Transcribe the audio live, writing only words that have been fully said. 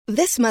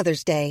This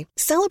Mother's Day,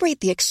 celebrate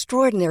the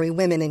extraordinary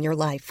women in your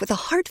life with a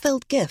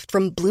heartfelt gift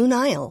from Blue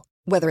Nile.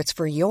 Whether it's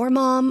for your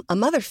mom, a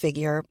mother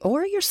figure,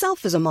 or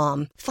yourself as a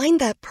mom, find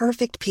that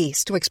perfect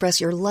piece to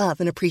express your love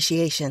and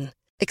appreciation.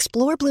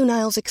 Explore Blue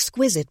Nile's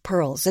exquisite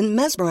pearls and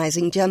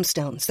mesmerizing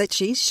gemstones that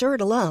she's sure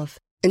to love.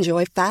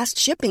 Enjoy fast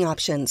shipping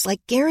options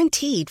like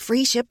guaranteed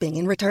free shipping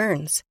and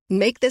returns.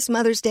 Make this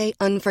Mother's Day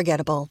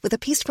unforgettable with a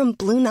piece from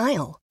Blue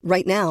Nile.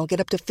 Right now, get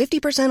up to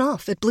 50%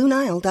 off at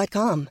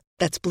BlueNile.com.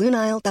 That's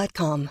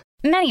BlueNile.com.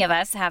 Many of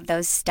us have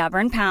those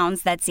stubborn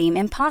pounds that seem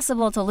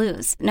impossible to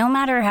lose, no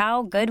matter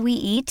how good we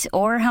eat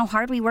or how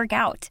hard we work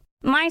out.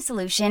 My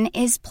solution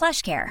is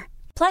PlushCare.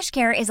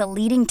 PlushCare is a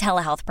leading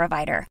telehealth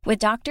provider with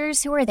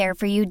doctors who are there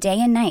for you day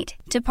and night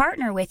to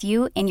partner with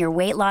you in your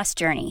weight loss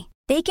journey.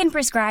 They can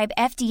prescribe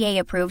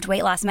FDA-approved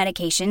weight loss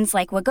medications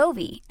like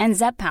Wegovy and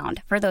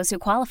Zepbound for those who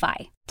qualify.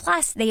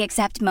 Plus, they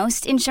accept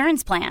most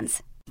insurance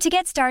plans. To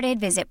get started,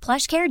 visit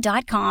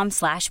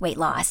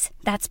plushcare.com/weightloss.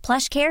 That's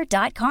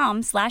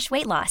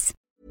plushcare.com/weightloss.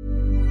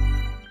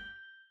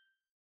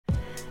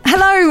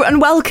 Hello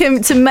and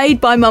welcome to Made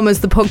by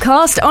Mamas, the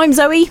podcast. I'm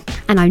Zoe.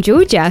 And I'm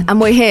Georgia.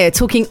 And we're here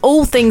talking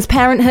all things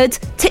parenthood,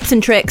 tips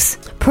and tricks,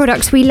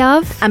 products we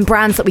love, and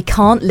brands that we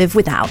can't live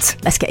without.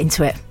 Let's get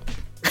into it.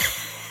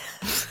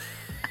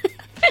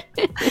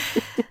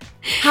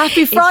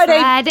 Happy Friday.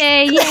 It's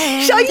Friday,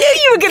 yeah. I knew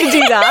you were going to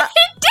do that.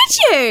 Did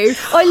you?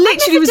 I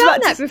literally was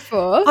about that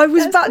before. I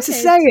was about to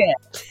say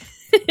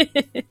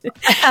it.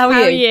 How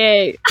are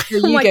you?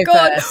 Oh my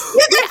God.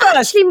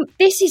 Actually,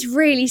 this is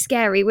really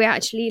scary. We're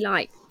actually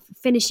like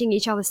finishing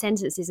each other's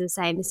sentences and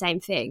saying the same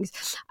things.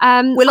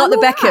 We're like the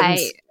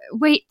Beckhams.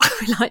 We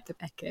like the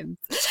Beckhams.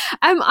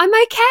 I'm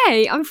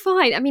okay. I'm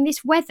fine. I mean,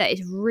 this weather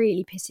is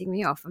really pissing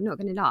me off. I'm not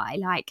going to lie.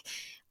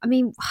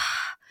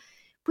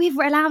 We've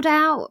allowed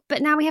out,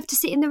 but now we have to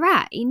sit in the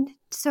rain.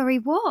 Sorry,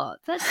 what?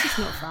 That's just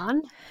not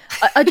fun.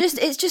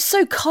 It's just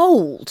so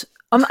cold.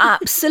 I'm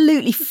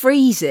absolutely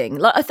freezing.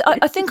 Like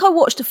I think I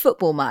watched a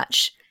football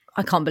match.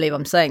 I can't believe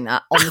I'm saying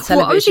that on the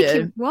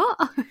television. What?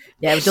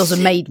 Yeah, it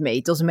doesn't made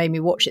me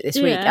watch it this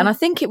week, and I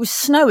think it was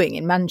snowing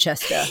in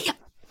Manchester.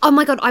 Oh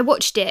my God, I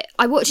watched it.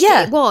 It. It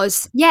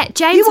was. Yeah,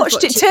 James. You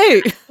watched it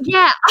too.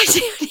 Yeah, I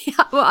do.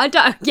 Well, I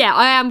don't. Yeah,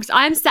 I am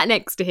sat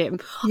next to him.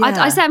 Yeah.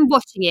 I sat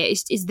watching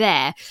it. It's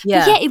there.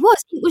 Yeah. But yeah, it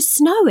was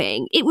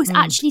snowing. It was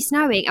actually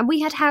snowing, and we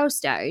had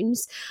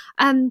hailstones.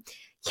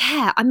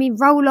 Yeah, I mean,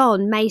 roll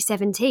on May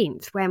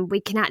 17th when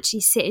we can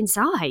actually sit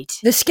inside.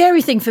 The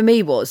scary thing for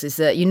me is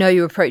that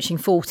you're approaching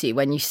 40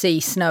 when you see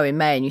snow in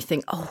May and you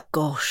think, oh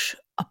gosh,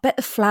 I bet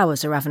the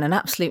flowers are having an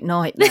absolute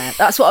nightmare.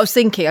 That's what I was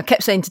thinking. I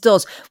kept saying to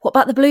Doz, what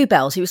about the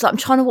Bluebells? He was like, I'm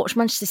trying to watch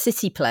Manchester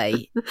City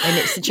play and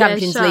it's the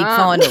Champions League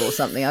final or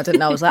something. I don't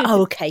know. I was like,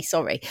 oh, okay,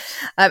 sorry.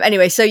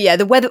 Anyway, so yeah,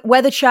 the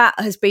weather chat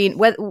has been,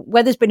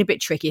 weather's been a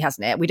bit tricky,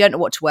 hasn't it? We don't know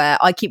what to wear.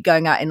 I keep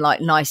going out in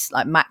like nice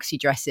like maxi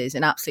dresses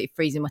and absolutely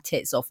freezing my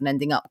tits off and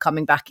ending up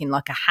coming back in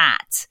like a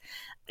hat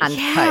and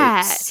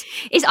coats.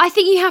 I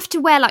think you have to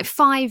wear like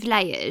 5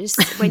 layers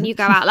when you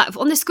go out. Like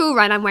on the school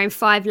run, I'm wearing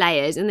 5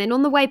 layers, and then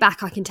on the way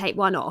back, I can take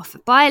one off.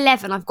 By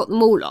 11, I've got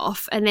them all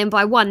off, and then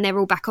by 1, they're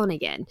all back on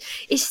again.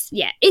 It's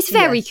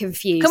very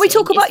confusing. Can we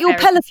talk about your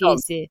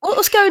Peloton?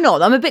 What's going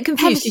on? I'm a bit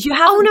confused.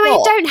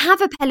 I don't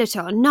have a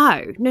Peloton.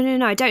 No,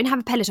 I don't have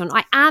a Peloton.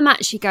 I am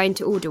actually going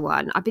to order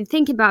one. I've been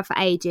thinking about it for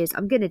ages.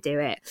 I'm going to do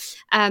it.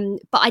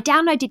 But I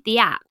downloaded the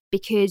app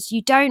because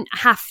you don't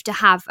have to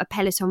have a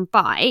Peloton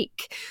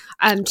bike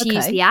to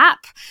use the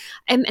app.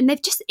 And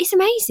it's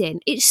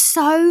amazing. It's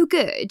so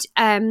good,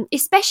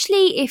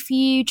 especially if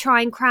you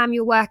try and cram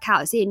your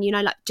workouts in,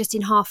 like just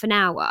in half an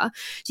hour.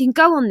 So you can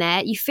go on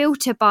there, you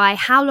filter by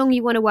how long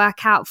you want to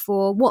work out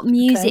for, what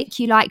music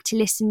you like to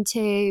listen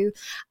to,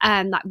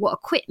 like what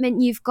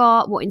equipment you've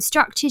got, what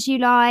instructors you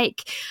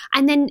like.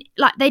 And then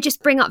like they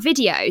just bring up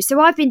videos.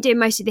 So I've been doing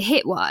most of the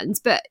hit ones,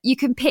 but you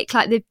can pick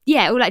like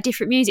all like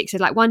different music. So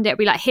like one day it'll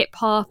be like hip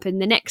hop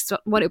and the next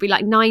one it'll be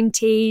like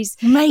 90s.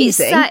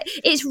 Amazing.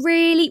 It's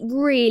really,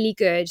 really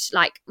good.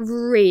 Like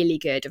really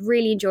good.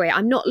 Really enjoy it.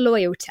 I'm not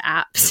loyal to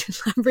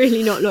apps. I'm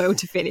really not loyal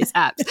to fitness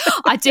apps.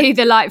 I do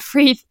the like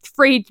free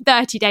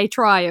 30-day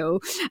trial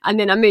and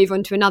then I move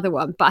on to another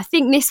one. But I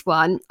think this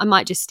one, I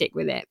might just stick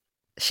with it.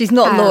 She's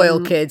not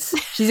loyal, kids.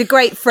 She's a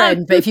great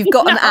friend, but if you've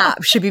got an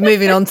app, she'll be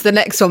moving on to the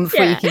next one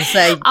before you can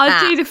say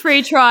I'll do the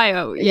free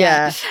trial.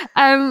 Yeah.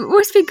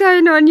 What's been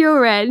going on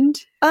your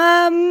end?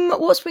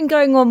 What's been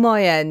going on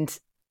my end?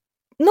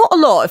 Not a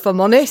lot, if I'm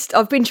honest.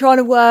 I've been trying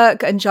to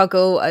work and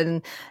juggle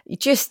and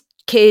just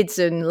kids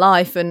and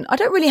life, and I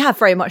don't really have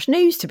very much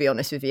news, to be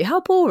honest with you.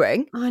 How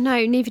boring. I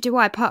know, neither do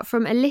I, apart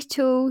from a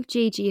little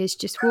Gigi has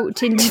just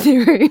walked into the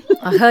room.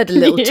 I heard a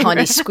little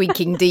tiny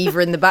squeaking diva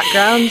in the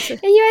background.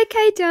 Are you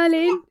okay,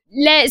 darling?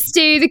 Let's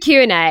do the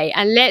Q&A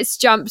and let's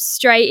jump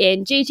straight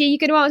in. Gigi, you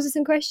going to answer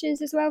some questions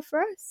as well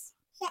for us?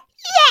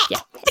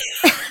 Yeah.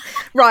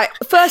 Right,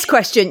 first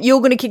question.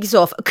 You're going to kick us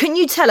off. Can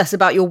you tell us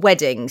about your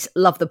weddings?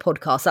 Love the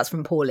podcast. That's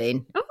from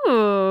Pauline.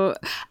 Oh,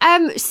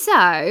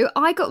 so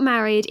I got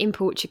married in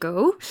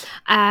Portugal.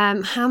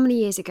 How many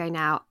years ago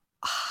now?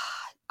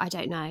 I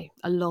don't know,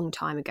 a long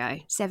time ago,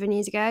 7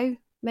 years ago.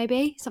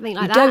 Maybe something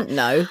like that. Don't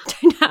know. I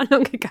don't know how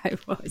long ago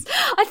it was.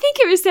 I think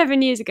it was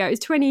 7 years ago. It was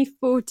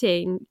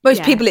 2014.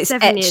 Most people, it's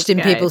etched in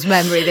people's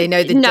memory. They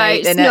know the no,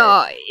 date. It's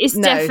not. It's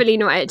definitely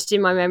not etched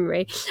in my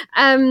memory.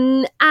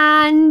 And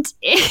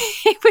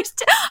it was,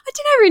 I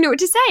don't really know what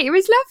to say. It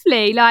was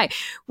lovely. Like,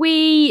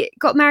 we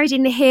got married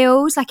in the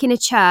hills, like in a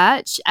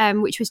church,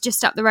 which was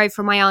just up the road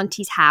from my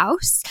auntie's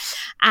house.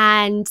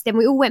 And then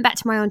we all went back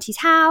to my auntie's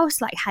house,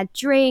 like had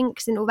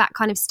drinks and all that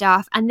kind of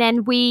stuff. And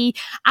then we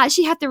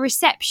actually had the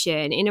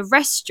reception in a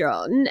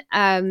restaurant,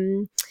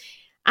 and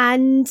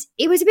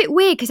it was a bit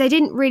weird because they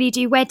didn't really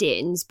do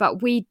weddings,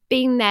 but we'd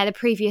been there the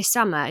previous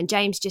summer and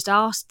James just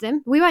asked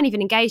them. We weren't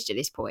even engaged at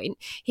this point.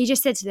 He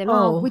just said to them,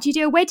 would you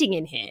do a wedding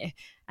in here?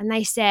 And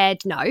they said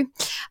no.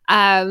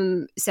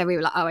 So we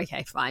were like, oh,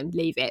 okay, fine,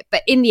 leave it.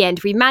 But in the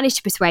end, we managed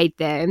to persuade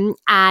them.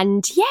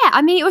 And yeah,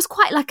 I mean, it was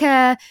quite like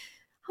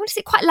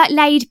quite like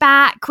laid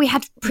back. We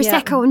had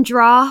Prosecco on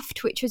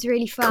draft, which was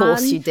really fun. Of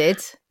course you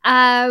did.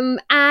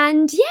 And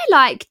yeah,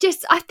 like,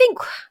 just, I think,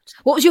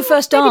 what was your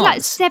first dance? Maybe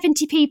like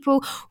 70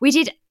 people. We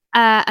did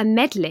a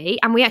medley,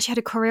 and we actually had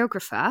a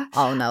choreographer.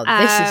 Oh no,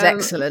 this is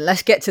excellent.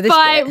 Let's get to this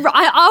bit.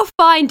 I'll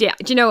find it.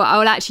 Do you know what?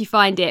 I'll actually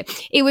find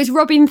it. It was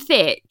Robin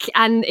Thicke,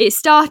 and it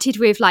started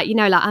with like, you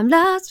know, like I'm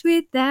lost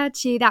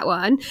without you, that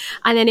one,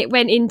 and then it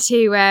went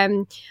into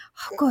oh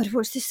god,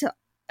 what's this?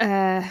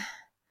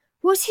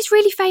 What's his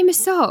really famous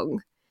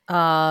song? You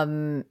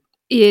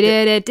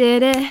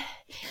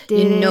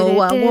know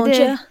I want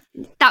you.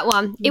 That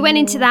one. It went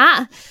into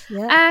that.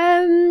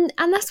 Yeah.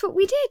 And that's what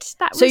we did.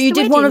 So you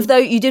did one of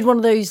those. You did one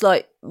of those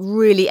like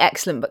really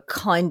excellent but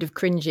kind of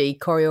cringy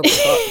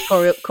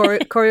choreographed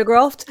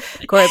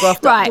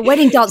right.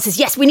 Wedding dances.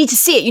 Yes, we need to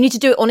see it. You need to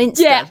do it on Insta.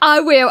 Yeah, I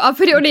will. I'll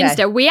put it on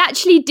Insta. We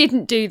actually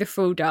didn't do the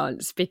full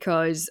dance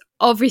because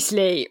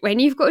obviously when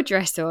you've got a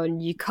dress on,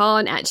 you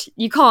can't do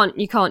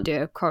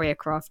a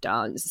choreographed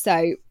dance.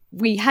 So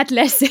we had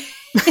lessons.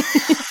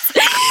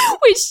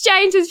 Which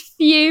James was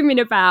fuming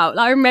about.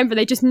 I remember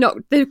the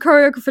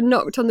choreographer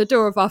knocked on the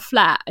door of our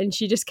flat and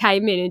she just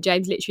came in and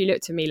James literally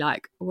looked at me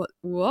like, what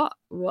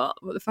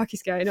the fuck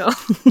is going on?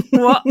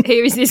 Who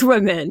is this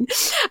woman?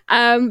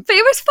 But it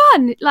was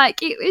fun.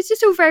 Like, it was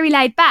just all very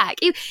laid back.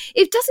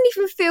 It doesn't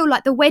even feel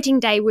like the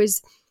wedding day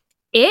was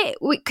it,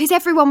 because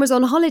everyone was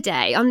on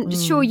holiday. I'm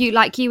sure you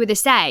were the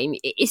same.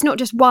 It's not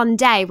just one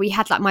day. We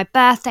had like my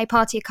birthday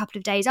party a couple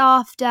of days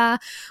after.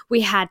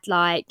 We had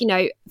like, you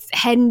know,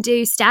 hen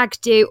do, stag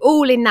do,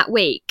 all in that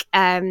week.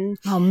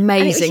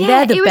 Amazing.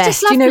 They're the best. It was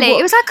just lovely. Do you know what?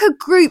 It was like a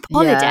group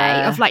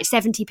holiday of like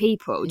 70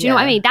 people. Do you know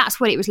what I mean? That's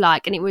what it was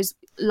like, and it was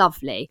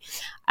lovely.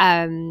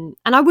 And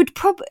I would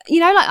probably, you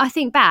know, like I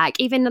think back,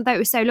 even though it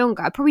was so long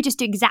ago, I'd probably just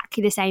do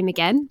exactly the same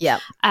again. Yeah.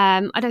 I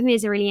don't think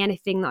there's really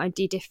anything that I'd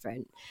do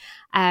different.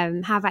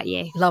 How about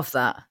you? Love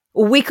that.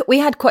 Well, we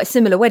had quite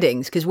similar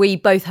weddings because we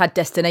both had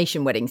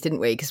destination weddings, didn't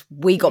we? Because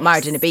we got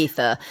married in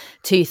Ibiza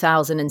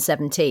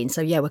 2017. So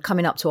yeah, we're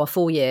coming up to our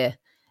 4-year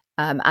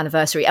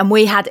anniversary, and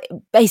we had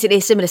basically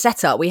a similar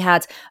setup. We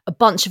had a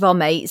bunch of our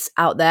mates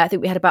out there. I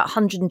think we had about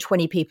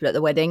 120 people at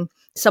the wedding,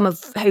 some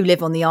of who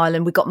live on the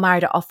island. We got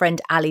married at our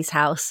friend Ali's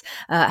house.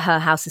 Her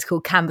house is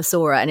called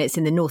Cambasora, and it's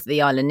in the north of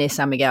the island near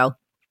San Miguel.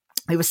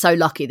 We were so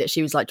lucky that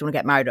she was like, do you want to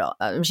get married?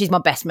 She's my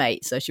best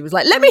mate. So she was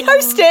like, let me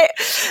host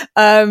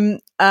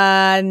it.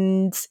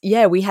 And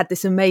yeah, we had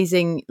this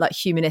amazing like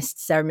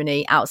humanist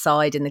ceremony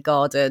outside in the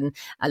garden,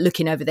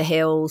 looking over the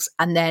hills.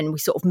 And then we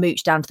sort of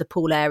mooched down to the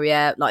pool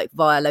area, like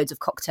via loads of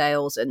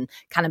cocktails and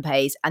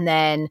canapes. And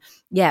then,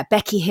 yeah,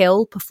 Becky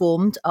Hill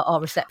performed at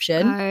our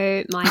reception.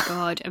 Oh my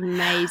God,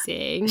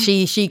 amazing.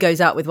 She goes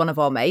out with one of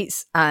our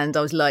mates, and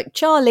I was like,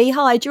 Charlie,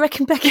 hi, do you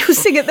reckon Becky will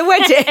sing at the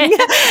wedding?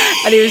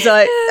 And he was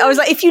like, I was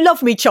like, if you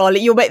love me, Charlie,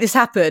 you'll make this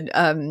happen.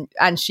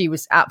 And she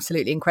was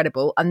absolutely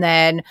incredible. And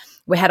then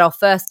we had our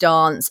first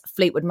dance,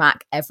 Fleetwood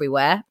Mac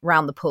everywhere,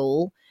 round the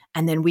pool.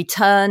 And then we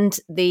turned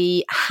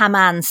the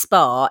Hammam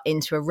Spa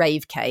into a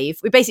rave cave.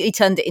 We basically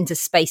turned it into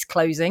space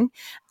closing.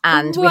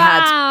 And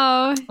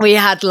we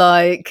had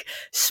like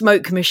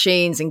smoke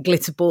machines and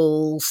glitter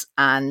balls,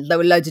 and there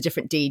were loads of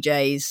different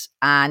DJs,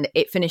 and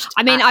it finished.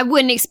 I mean, I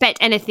wouldn't expect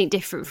anything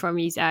different from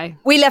you, Zoe.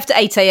 We left at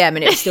 8 a.m.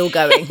 and it was still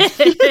going.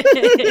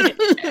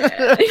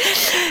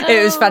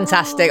 It was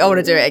fantastic. I want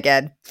to do it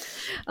again.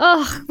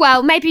 Oh,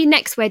 well, maybe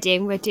next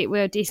wedding we'll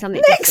do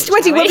something next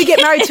wedding when we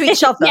get married to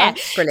each other. Yeah.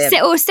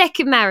 Brilliant. Or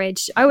second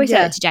marriage. I always say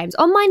that to James.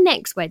 On my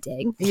next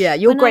wedding. Yeah,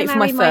 you're great for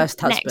my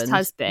first husband. Next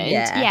husband.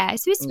 Yeah.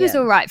 So this was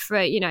all right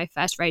for, you know,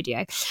 first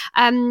rodeo.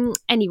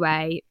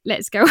 Anyway,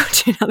 let's go on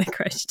to another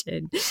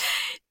question.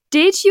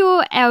 Did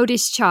your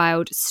eldest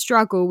child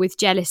struggle with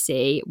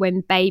jealousy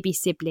when baby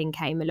sibling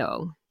came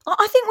along?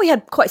 I think we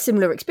had quite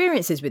similar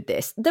experiences with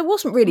this. There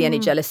wasn't really any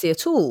jealousy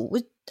at all.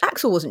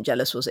 Axel wasn't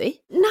jealous, was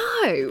he?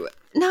 No.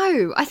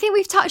 I think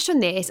we've touched on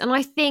this, and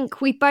I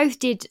think we both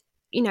did,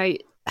 you know,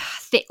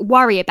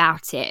 worry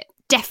about it.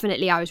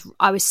 Definitely,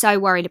 I was so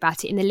worried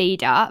about it in the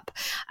lead up.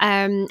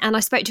 And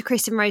I spoke to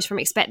Chris and Rose from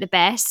Expect the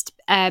Best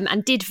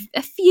and did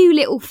a few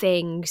little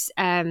things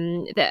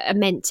that are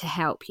meant to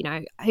help. You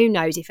know, who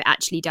knows if it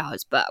actually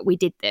does, but we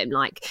did them.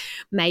 Like,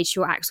 made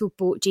sure Axel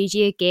bought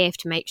Gigi a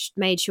gift,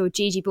 made sure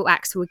Gigi bought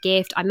Axel a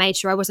gift. I made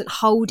sure I wasn't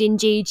holding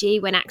Gigi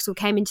when Axel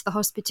came into the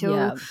hospital.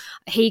 Yeah.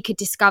 He could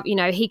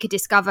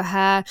discover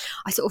her.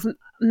 I sort of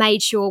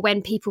made sure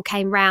when people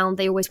came round,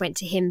 they always went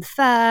to him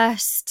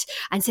first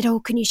and said,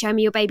 "Oh, can you show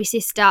me your baby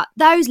sister?"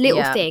 Those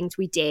little things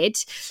we did.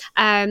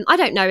 I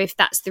don't know if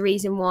that's the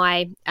reason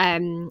why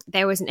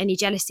there wasn't any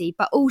jealousy,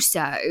 but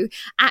also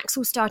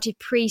Axel started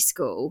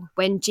preschool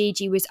when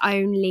Gigi was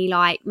only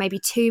like maybe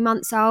 2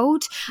 months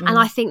old, and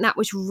I think that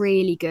was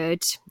really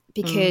good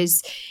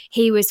because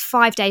he was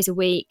 5 days a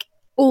week,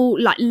 all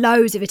like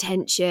loads of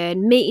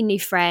attention, meeting new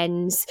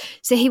friends,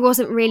 so he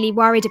wasn't really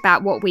worried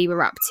about what we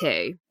were up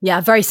to.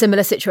 Yeah, very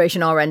similar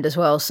situation our end as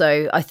well.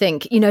 So I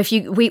think, you know, if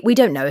we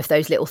don't know if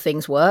those little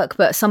things work,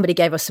 but somebody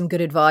gave us some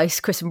good advice.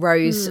 Chris and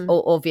Rose,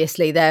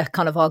 obviously, they're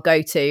kind of our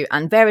go-to,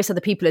 and various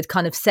other people had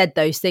kind of said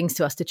those things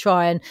to us to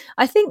try, and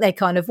I think they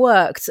kind of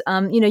worked.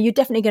 You know, you're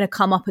definitely going to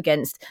come up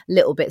against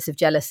little bits of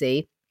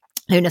jealousy.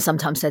 Luna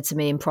sometimes said to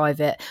me in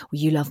private,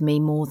 "Well, you love me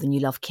more than you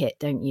love Kit,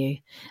 don't you?"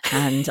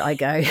 And I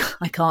go,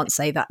 "I can't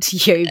say that to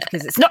you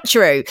because it's not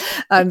true."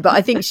 But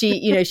I think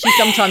she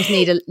sometimes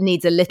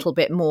needs a little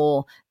bit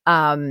more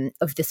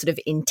of this sort of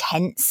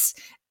intense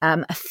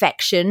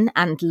affection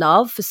and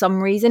love for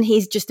some reason.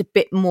 He's just a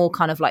bit more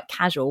kind of like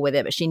casual with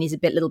it, but she needs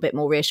a little bit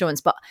more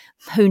reassurance. But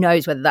who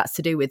knows whether that's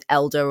to do with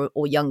elder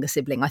or younger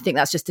sibling. I think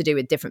that's just to do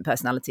with different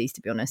personalities,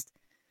 to be honest.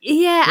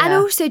 Yeah, and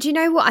also, do you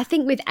know what? I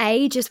think with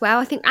age as well,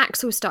 I think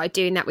Axel started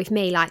doing that with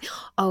me, like,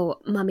 "Oh,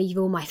 mummy,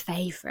 you're my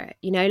favourite,"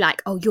 you know,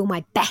 like, "Oh, you're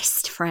my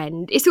best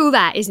friend." It's all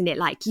that, isn't it?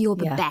 Like, you're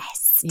the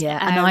best. Yeah,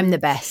 and I'm the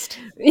best.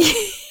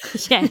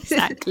 Yeah,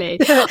 exactly.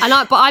 But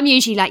I'm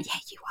usually like, "Yeah,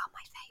 you are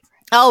my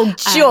favourite." Oh,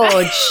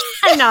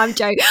 George. No, I'm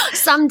joking.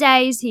 Some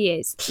days he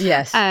is.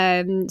 Yes.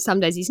 Some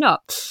days he's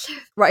not.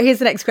 Right, here's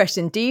the next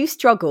question. Do you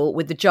struggle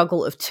with the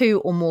juggle of 2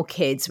 or more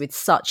kids with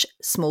such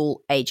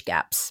small age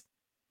gaps?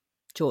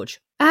 George.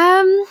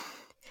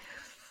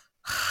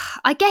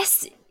 I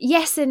guess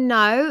yes and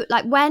no.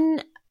 Like,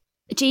 when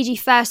Gigi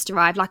first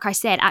arrived, like I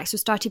said, Axel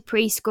started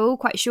preschool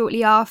quite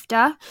shortly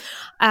after,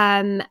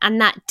 and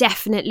that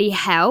definitely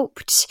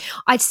helped.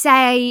 I'd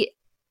say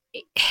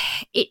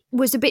it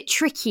was a bit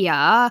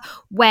trickier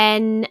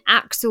when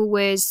Axel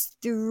was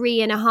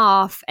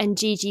 3.5 and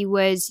Gigi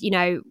was,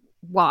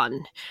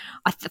 1.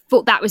 I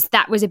thought that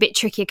was a bit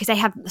trickier because they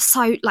have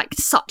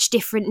such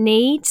different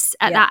needs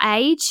at that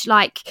age.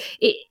 Like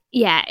it.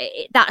 Yeah,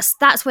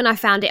 that's when I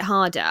found it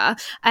harder.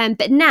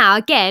 But now,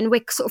 again, we're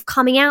sort of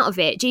coming out of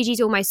it.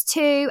 Gigi's almost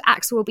 2.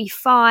 Axel will be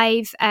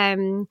 5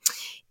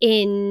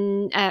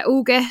 in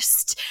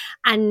August.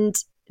 And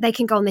they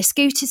can go on their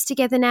scooters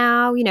together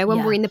now. You know,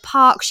 when we're in the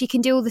park, she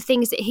can do all the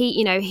things that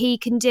he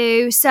can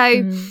do. So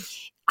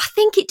I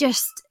think it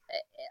just...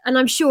 And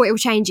I'm sure it will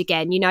change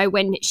again,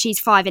 when she's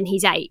 5 and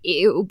he's 8,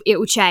 it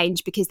will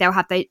change because they'll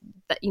have the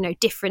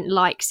different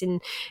likes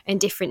and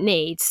different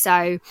needs.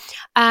 So,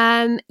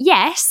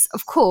 yes,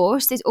 of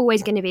course, there's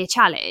always going to be a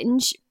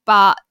challenge,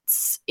 but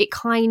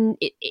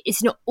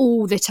it's not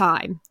all the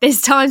time.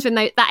 There's times when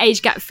that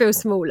age gap feels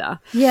smaller.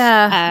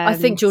 Yeah, I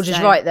think George is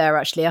right there,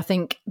 actually. I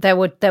think there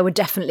were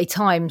definitely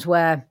times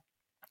where,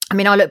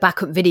 I look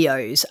back at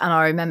videos and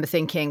I remember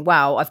thinking,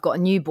 wow, I've got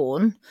a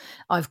newborn.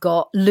 I've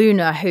got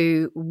Luna,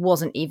 who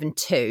wasn't even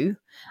 2.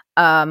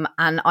 And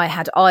I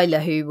had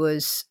Isla, who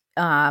was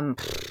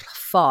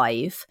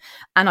 5.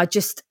 And I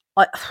just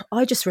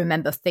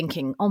remember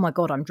thinking, oh my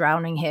God, I'm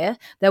drowning here.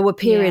 There were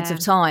periods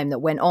of time that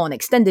went on,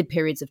 extended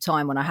periods of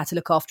time when I had to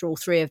look after all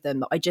 3 of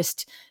them. I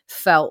just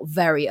felt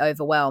very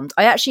overwhelmed.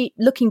 I actually,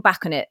 looking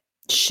back on it,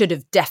 should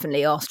have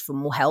definitely asked for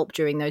more help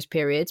during those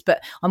periods,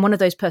 but I'm one of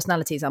those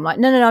personalities. I'm like,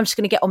 no, I'm just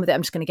going to get on with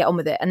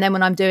it. And then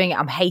when I'm doing it,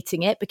 I'm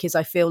hating it because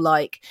I feel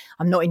like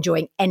I'm not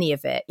enjoying any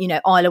of it.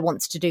 Isla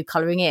wants to do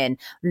colouring in.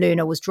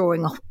 Luna was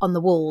drawing on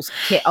the walls.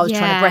 Kit, I was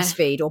trying to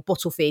breastfeed or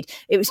bottle feed.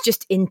 It was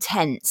just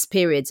intense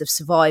periods of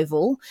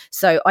survival.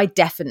 So I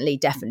definitely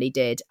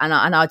did. And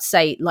I'd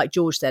say, like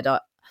George said,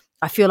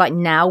 I feel like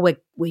now we're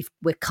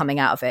coming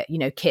out of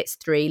it. Kit's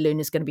 3,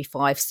 Luna's going to be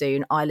 5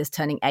 soon, Isla's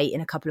turning 8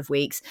 in a couple of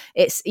weeks.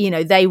 It's,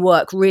 they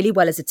work really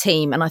well as a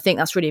team, and I think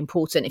that's really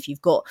important if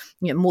you've got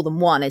more than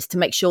one, is to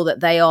make sure that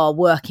they are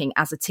working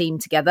as a team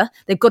together.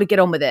 They've got to get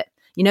on with it.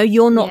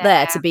 You're not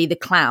there to be the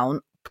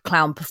clown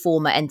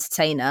performer,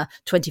 entertainer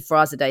 24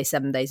 hours a day,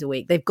 7 days a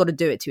week. They've got to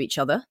do it to each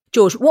other.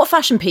 George, what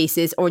fashion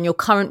pieces are on your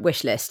current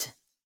wish list?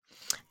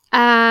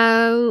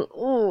 Do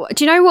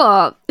you know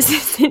what?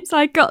 Since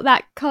I got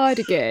that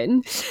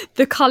cardigan,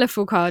 the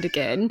colourful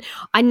cardigan,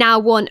 I now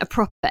want a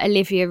proper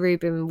Olivia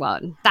Rubin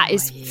one. That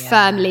is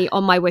firmly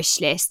on my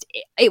wish list.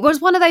 It was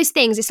one of those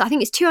things. I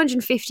think it's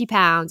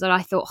 £250, and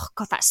I thought, oh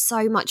God, that's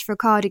so much for a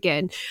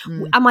cardigan.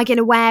 Am I going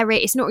to wear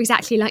it? It's not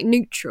exactly like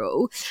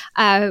neutral,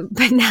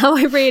 but now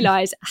I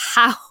realise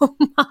how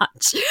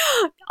much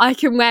I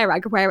can wear it. I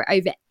can wear it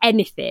over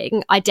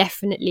anything. I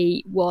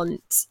definitely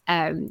want,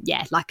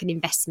 like an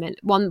investment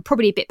one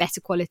probably a bit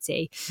better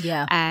quality.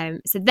 Yeah.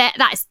 So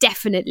that's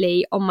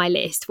definitely on my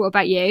list. What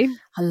about you?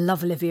 I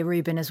love Olivia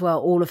Rubin as well.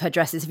 All of her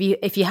dresses.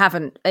 If you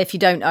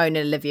don't own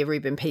an Olivia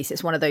Rubin piece,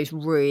 it's one of those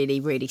really,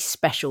 really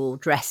special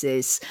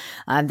dresses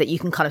that you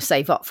can kind of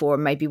save up for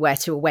and maybe wear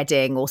to a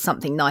wedding or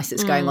something nice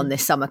that's going on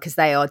this summer, because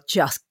they are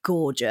just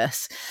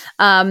gorgeous.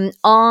 I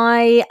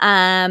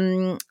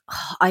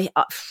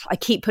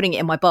keep putting it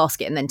in my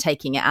basket and then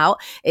taking it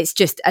out. It's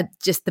just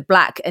the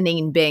black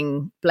Anine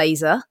Bing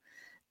blazer.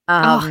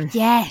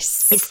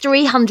 Yes, it's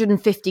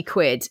 350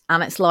 quid,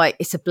 and it's like,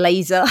 it's a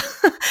blazer.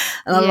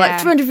 And I'm like,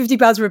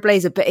 £350 for a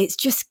blazer, but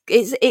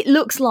it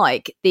looks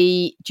like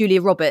the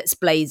Julia Roberts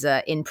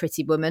blazer in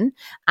Pretty Woman,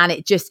 and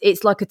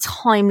it's like a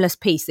timeless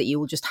piece that you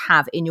will just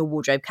have in your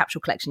wardrobe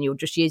capsule collection. You'll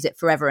just use it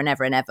forever and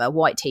ever and ever.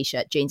 White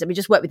t-shirt, jeans. I mean,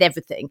 just work with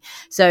everything.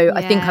 So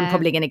I think I'm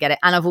probably going to get it.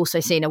 And I've also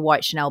seen a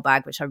white Chanel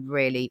bag, which I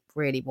really,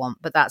 really want.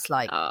 But that's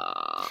like,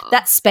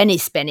 that's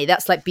spenny.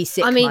 That's like be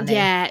sick money.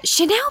 Yeah,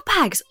 Chanel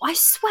bags. I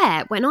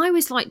swear, when I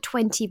was like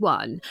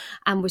 21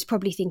 and was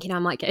probably thinking I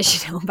might get a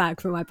Chanel bag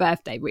for my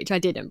birthday, which I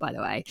didn't, by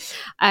the way.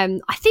 I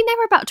think they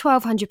were about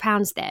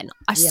 £1,200 then.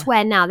 I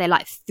swear now they're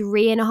like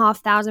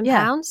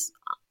 £3,500.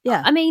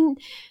 Yeah. I mean,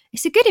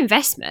 it's a good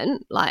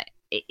investment. Like,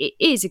 it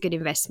is a good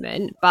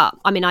investment, but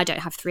I mean, I don't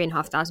have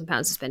 £3,500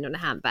 to spend on a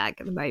handbag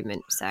at the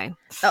moment. So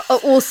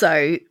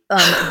also,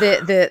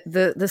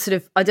 the sort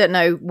of, I don't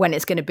know when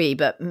it's going to be,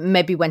 but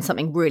maybe when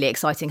something really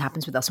exciting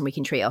happens with us and we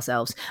can treat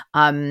ourselves.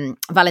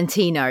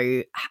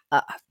 Valentino,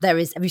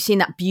 have you seen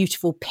that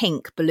beautiful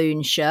pink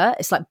balloon shirt?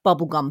 It's like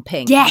bubblegum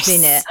pink. Yes, have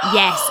you seen it?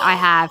 Yes, I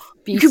have.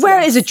 You could wear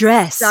it as a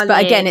dress, Stunning.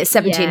 but again, it's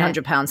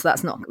 £1,700, so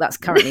that's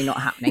currently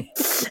not happening.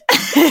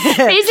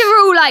 These are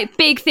all like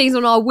big things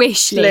on our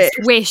wish list.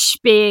 Wish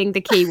being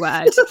the key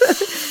word.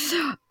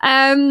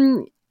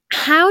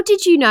 How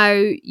did you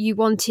know you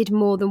wanted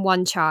more than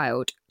one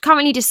child?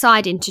 Currently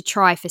deciding to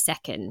try for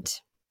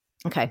second.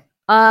 Okay.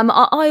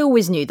 I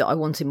always knew that I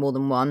wanted more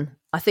than one.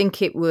 I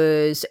think it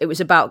was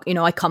about,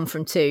 I come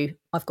from two.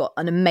 I've got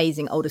an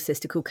amazing older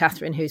sister called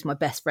Catherine, who's my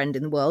best friend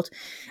in the world.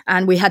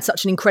 And we had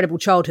such an incredible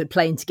childhood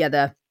playing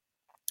together.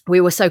 We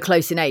were so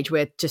close in age.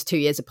 We're just 2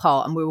 years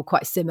apart, and we were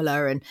quite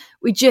similar. And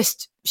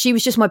she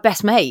was just my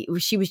best mate.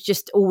 She was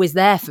just always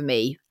there for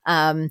me.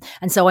 And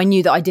so I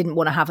knew that I didn't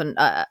want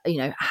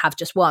to have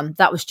just one.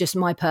 That was just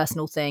my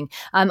personal thing.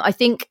 I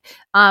think,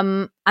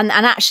 and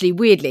actually,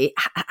 weirdly,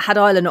 had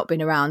Isla not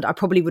been around, I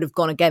probably would have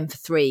gone again for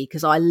 3,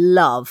 because I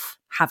love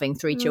having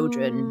 3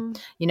 children.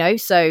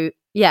 So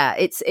yeah,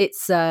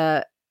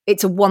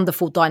 it's a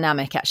wonderful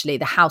dynamic, actually.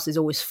 The house is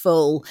always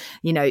full.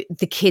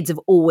 The kids have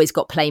always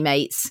got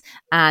playmates.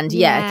 And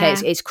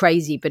it's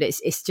crazy, but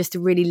it's just a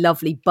really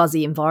lovely,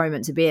 buzzy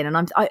environment to be in.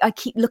 And I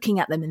keep looking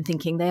at them and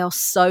thinking they are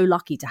so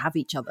lucky to have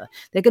each other.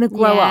 They're going to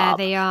grow up.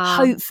 They are.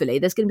 Hopefully,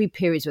 there's going to be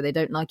periods where they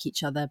don't like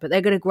each other, but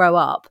they're going to grow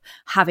up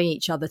having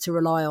each other to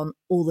rely on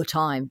all the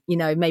time.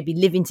 Maybe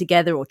living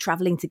together or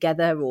traveling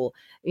together or,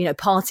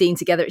 partying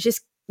together. It's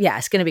just,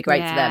 it's going to be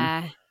great for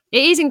them.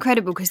 It is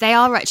incredible because they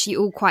are actually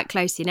all quite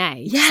close in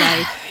age.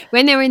 Yeah. So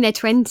when they're in their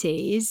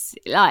 20s,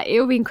 like,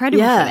 it'll be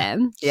incredible for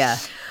them. Yeah.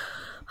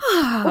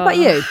 What about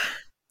you?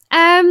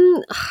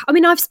 I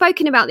mean, I've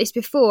spoken about this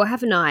before,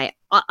 haven't I?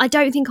 I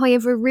don't think I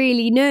ever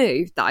really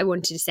knew that I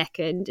wanted a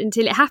second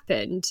until it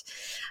happened.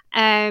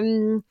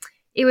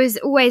 It was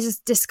always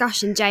a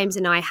discussion James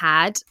and I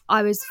had.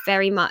 I was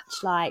very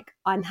much like,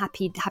 I'm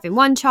happy having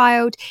one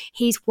child.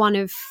 He's one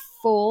of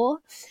 4,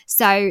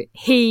 so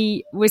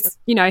he was,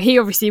 he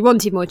obviously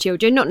wanted more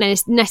children, not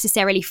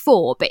necessarily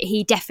 4, but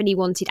he definitely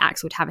wanted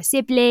Axel to have a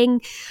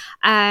sibling.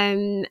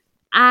 And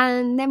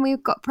then we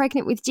got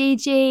pregnant with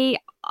Gigi.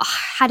 I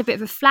had a bit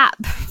of a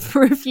flap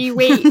for a few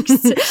weeks.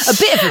 A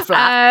bit of a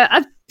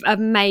flap? A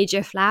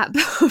major flap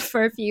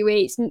for a few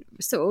weeks.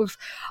 Sort of,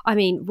 I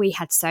mean, we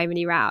had so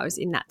many rows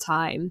in that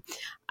time.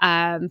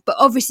 But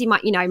obviously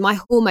my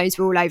hormones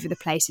were all over the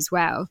place as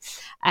well.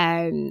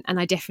 And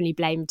I definitely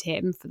blamed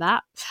him for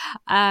that.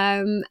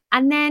 And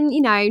then,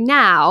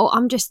 now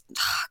I'm just,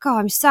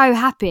 I'm so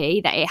happy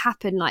that it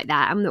happened like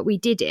that and that we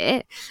did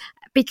it,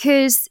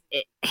 because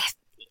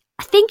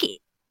I think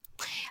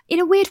in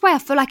a weird way, I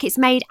feel like it's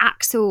made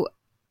Axel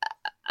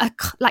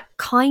like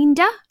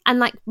kinder and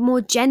like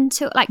more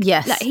gentle. Like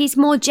he's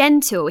more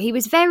gentle. He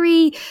was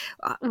very,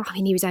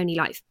 he was only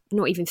like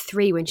not even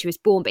 3 when she was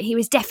born, but he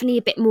was definitely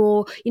a bit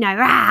more,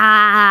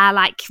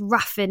 like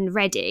rough and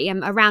ready.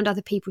 And around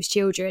other people's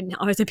children,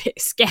 I was a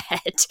bit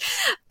scared.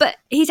 But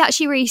he's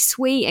actually really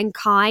sweet and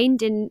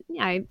kind, and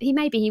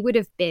he would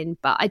have been.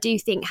 But I do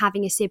think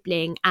having a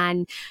sibling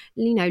and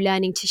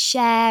learning to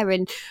share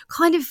and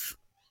kind of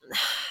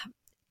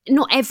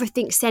not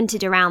everything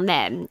centered around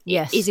them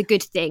is a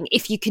good thing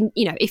if you can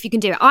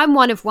do it. I'm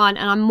one of one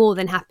and I'm more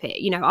than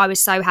happy. I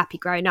was so happy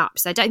growing up,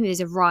 so I don't think there's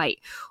a right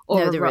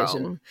or a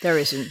wrong. There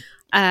isn't.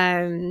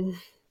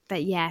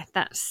 But yeah,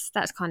 that's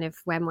kind of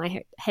where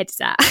my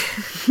head's at.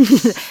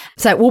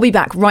 So we'll be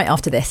back right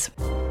after this.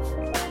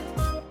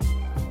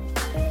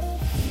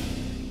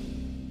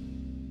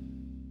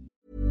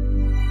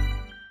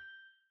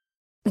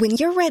 When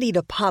you're ready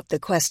to pop the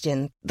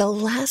question, the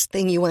last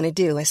thing you want to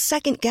do is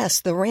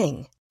second-guess the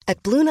ring.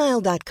 At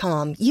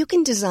BlueNile.com, you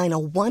can design a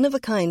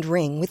one-of-a-kind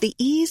ring with the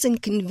ease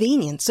and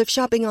convenience of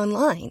shopping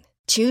online.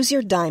 Choose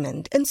your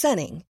diamond and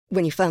setting.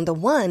 When you find the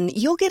one,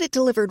 you'll get it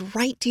delivered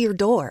right to your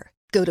door.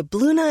 Go to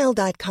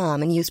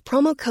BlueNile.com and use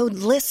promo code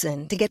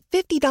LISTEN to get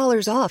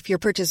 $50 off your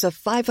purchase of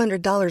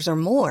 $500 or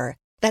more.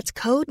 That's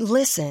code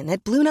LISTEN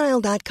at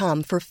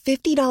BlueNile.com for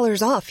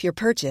 $50 off your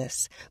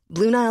purchase.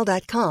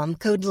 BlueNile.com,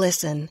 code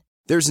LISTEN.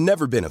 There's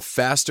never been a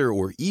faster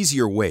or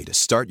easier way to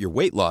start your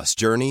weight loss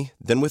journey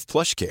than with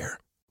PlushCare.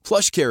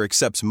 PlushCare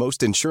accepts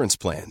most insurance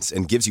plans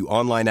and gives you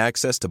online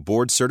access to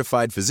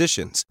board-certified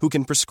physicians who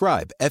can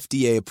prescribe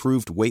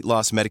FDA-approved weight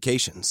loss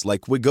medications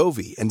like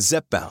Wegovy and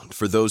Zepbound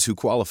for those who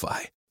qualify.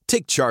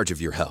 Take charge of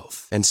your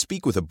health and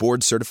speak with a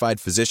board-certified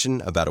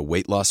physician about a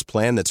weight loss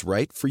plan that's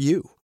right for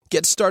you.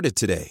 Get started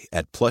today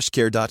at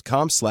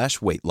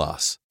plushcare.com/weight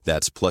loss.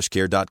 That's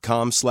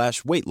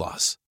plushcare.com/weight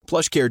loss.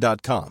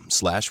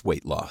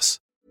 plushcare.com/weight loss.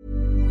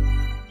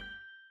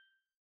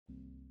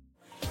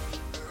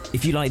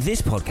 If you like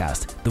this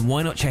podcast, then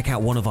why not check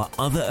out one of our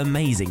other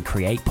amazing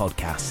Create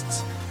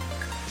podcasts?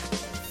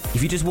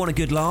 If you just want a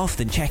good laugh,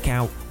 then check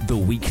out The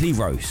Weekly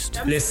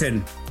Roast.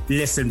 Listen,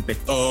 bitch.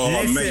 Oh,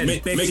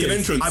 make an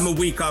entrance. I'm a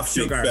week off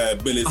sugar. Big Bear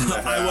Billy's in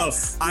the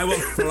house. I will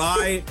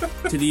fly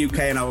to the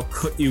UK and I will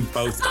cut you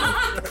both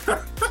out.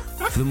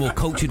 For the more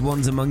cultured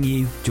ones among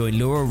you, join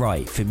Laura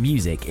Wright for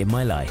Music in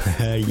My Life.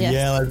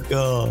 Yeah, let's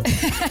go.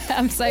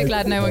 I'm so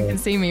glad no one can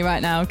see me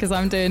right now because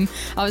I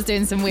was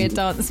doing some weird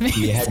dance moves.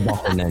 You head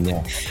bopping then,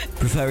 yeah.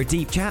 Prefer a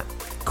deep chat?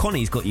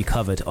 Connie's got you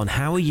covered on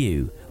How Are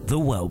You, the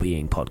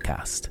Wellbeing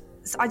Podcast.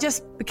 I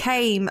just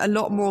became a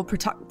lot more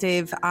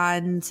productive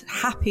and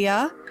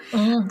happier.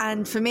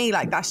 And for me,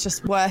 like, that's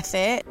just worth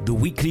it. The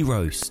Weekly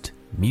Roast,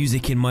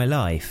 Music in My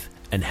Life,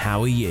 and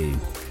How Are You?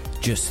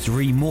 Just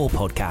 3 more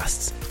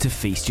podcasts to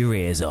feast your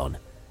ears on.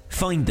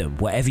 Find them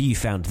wherever you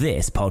found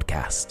this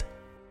podcast.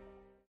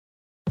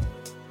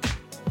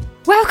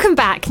 Welcome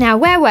back. Now,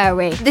 where were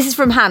we? This is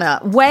from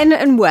Hannah. When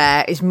and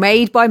where is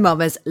Made by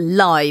Mamas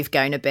live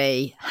going to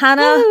be?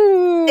 Hannah,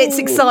 it's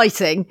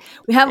exciting.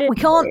 I'm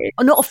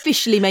not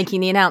officially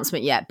making the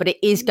announcement yet, but it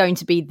is going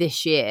to be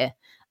this year.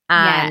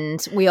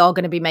 And we are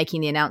going to be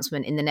making the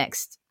announcement in the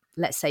next,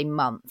 let's say,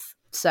 month.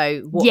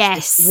 So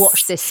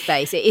watch this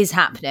space. It is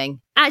happening.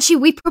 Actually,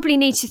 we probably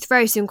need to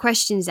throw some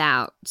questions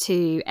out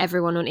to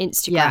everyone on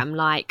Instagram,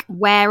 like,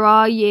 where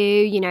are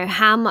you? You know,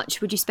 how much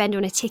would you spend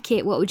on a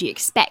ticket? What would you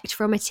expect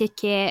from a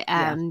ticket?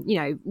 You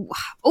know,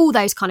 all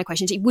those kind of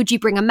questions. Would you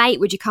bring a mate?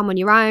 Would you come on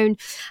your own?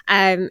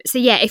 So,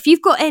 if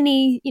you've got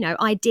any,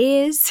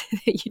 ideas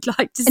that you'd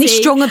like to see. Any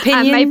strong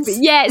opinions?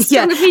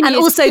 Strong opinions. And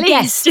also please,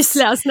 guests. just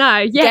let us know.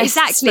 Yeah, guests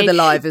exactly. for the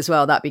live as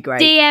well. That'd be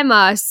great. DM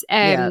us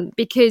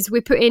because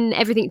we're putting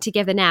everything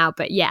together now.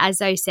 But as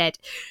Zoe said,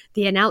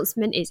 the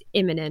announcement is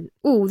imminent.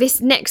 Oh, this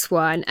next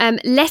one.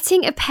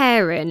 Letting a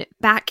parent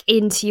back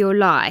into your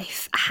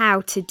life,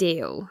 how to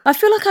deal. I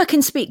feel like I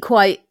can speak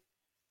quite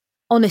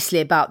honestly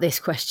about this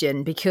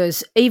question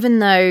because even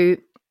though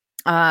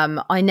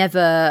I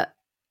never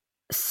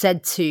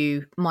said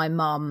to my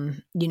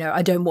mum,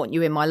 I don't want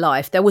you in my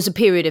life, there was a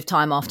period of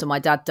time after my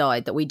dad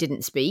died that we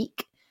didn't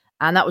speak.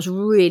 And that was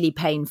really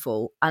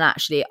painful. And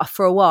actually,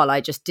 for a while,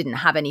 I just didn't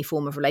have any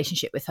form of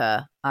relationship with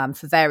her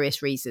for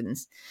various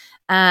reasons.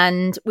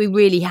 And we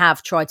really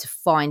have tried to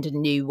find a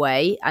new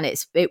way. And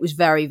it was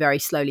very, very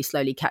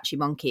slowly catchy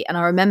monkey. And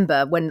I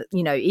remember when,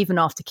 even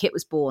after Kit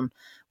was born,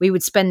 we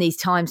would spend these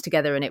times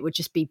together and it would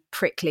just be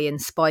prickly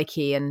and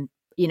spiky. And,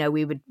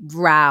 we would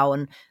row.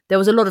 And there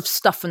was a lot of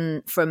stuff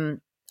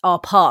from our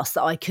past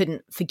that I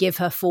couldn't forgive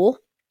her for.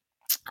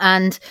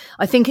 And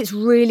I think it's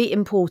really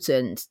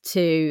important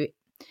to...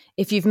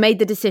 If you've made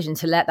the decision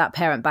to let that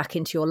parent back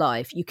into your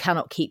life, you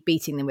cannot keep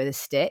beating them with a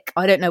stick.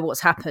 I don't know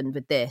what's happened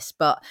with this,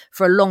 but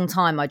for a long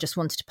time, I just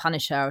wanted to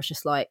punish her. I was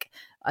just like,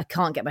 I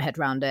can't get my head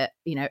around it,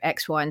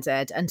 X, Y, and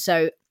Z. And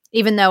so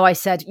even though I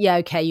said, yeah,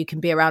 okay, you can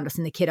be around us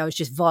and the kid, I was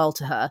just vile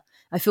to her.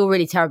 I feel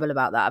really terrible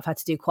about that. I've had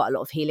to do quite a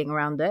lot of healing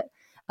around it.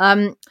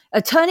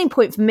 A turning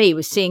point for me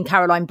was seeing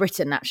Caroline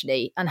Britton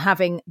actually, and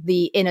having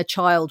the inner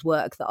child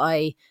work that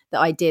I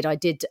did. I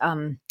did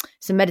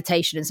some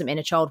meditation and some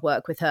inner child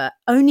work with her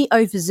only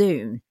over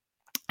Zoom.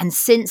 And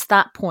since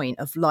that point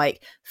of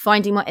like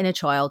finding my inner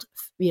child,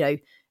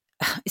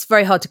 it's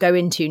very hard to go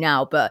into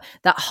now, but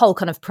that whole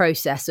kind of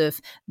process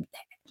of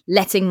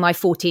letting my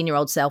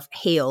 14-year-old self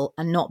heal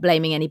and not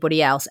blaming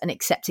anybody else and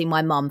accepting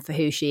my mum for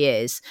who she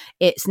is,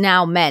 it's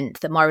now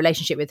meant that my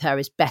relationship with her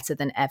is better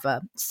than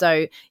ever.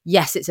 So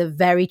yes, it's a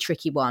very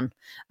tricky one.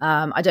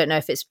 I don't know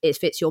if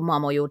it's your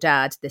mum or your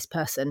dad, this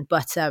person,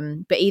 but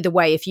either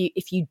way, if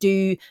you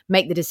do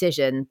make the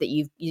decision that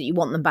you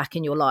want them back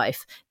in your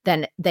life,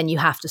 then you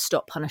have to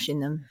stop punishing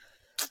them.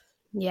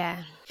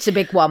 Yeah, it's a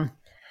big one.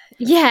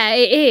 Yeah,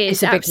 it is.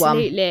 It's a big one.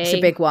 It's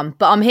a big one.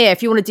 But I'm here.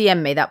 If you want to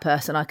DM me that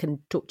person, I can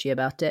talk to you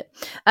about it.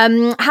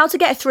 How to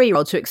get a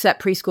 3-year-old to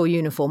accept preschool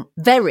uniform.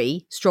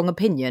 Very strong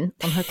opinion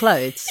on her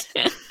clothes.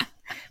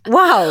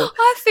 Wow.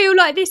 I feel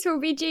like this will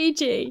be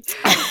Gigi.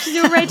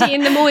 She's already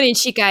in the morning.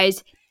 She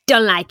goes,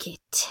 don't like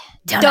it.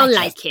 Don't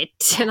like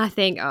it. And I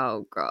think,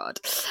 oh God.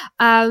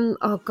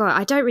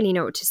 I don't really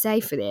know what to say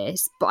for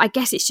this, but I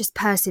guess it's just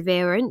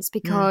perseverance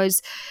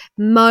because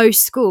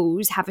most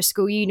schools have a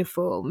school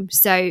uniform.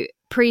 So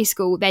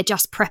preschool, they're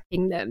just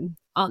prepping them,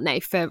 aren't they,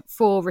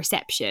 for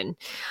reception.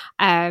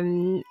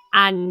 And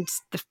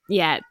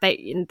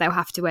they'll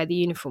have to wear the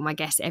uniform, I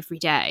guess, every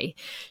day.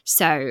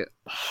 So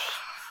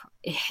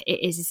it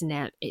is, isn't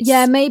it?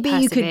 It's maybe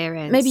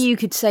you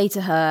could say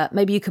to her,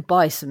 maybe you could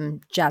buy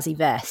some jazzy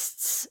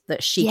vests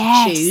that she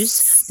could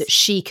choose, that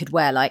she could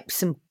wear, like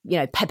some,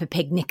 Peppa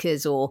Pig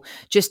knickers or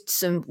just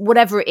some,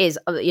 whatever it is,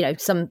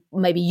 some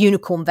maybe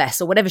unicorn vests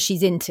or whatever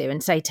she's into,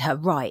 and say to her,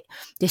 right,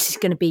 this is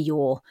going to be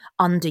your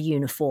under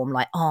uniform,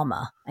 like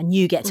armor, and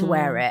you get to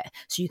wear it.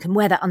 So you can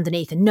wear that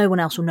underneath and no one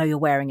else will know you're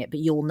wearing it,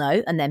 but you'll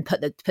know, and then put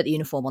the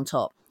uniform on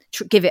top.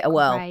 Give it a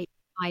whirl. Great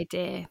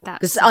idea.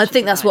 Because I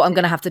think that's what I'm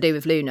going to have to do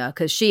with Luna,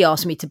 because she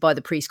asked me to buy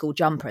the preschool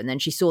jumper and then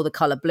she saw the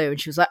colour blue and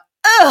she was like,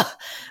 ugh,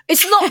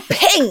 it's not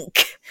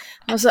pink.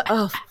 I was like,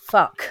 oh,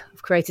 fuck.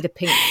 I've created a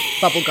pink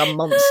bubblegum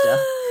monster.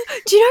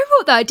 Do you know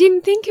what, though? I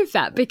didn't think of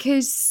that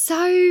because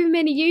so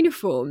many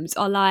uniforms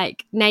are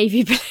like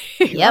navy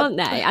blue, aren't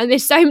they? And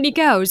there's so many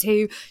girls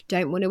who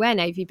don't want to wear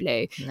navy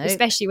blue,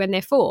 especially when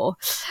they're 4.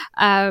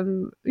 I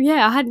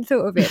hadn't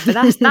thought of it, but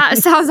that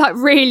sounds like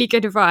really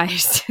good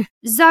advice.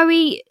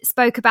 Zoe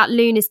spoke about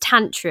Luna's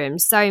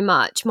tantrums so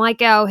much. My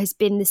girl has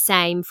been the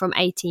same from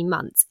 18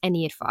 months.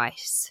 Any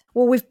advice?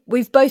 Well,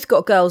 we've both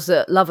got girls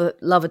that love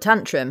a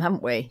tantrum,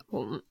 haven't we?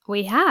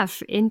 We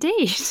have, indeed.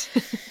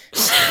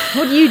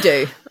 What do you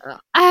do?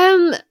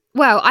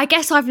 Well, I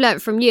guess I've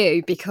learnt from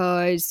you,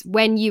 because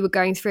when you were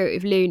going through it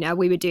with Luna,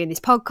 we were doing this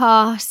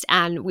podcast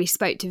and we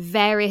spoke to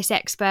various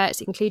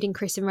experts, including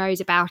Chris and Rose,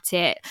 about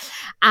it.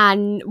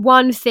 And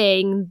one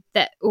thing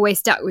that always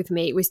stuck with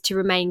me was to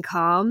remain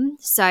calm.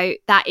 So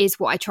that is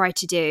what I try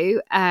to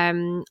do.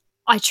 I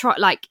try,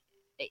 like,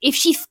 if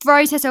she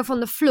throws herself on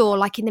the floor,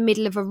 like in the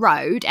middle of a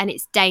road and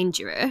it's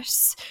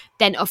dangerous,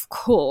 then of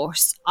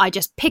course I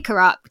just pick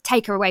her up,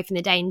 take her away from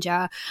the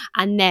danger,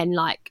 and then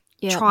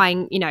try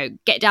and,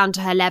 get down to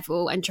her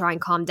level and try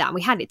and calm down.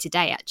 We had it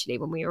today, actually,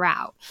 when we were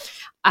out.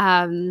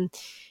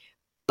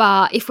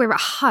 But if we're at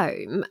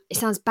home, it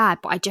sounds bad,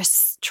 but I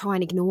just try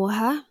and ignore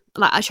her.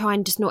 Like, I try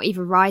and just not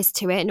even rise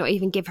to it, not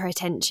even give her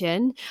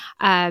attention.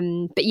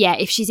 But yeah,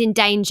 if she's in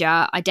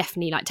danger, I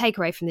definitely take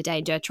her away from the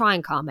danger, try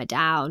and calm her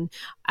down.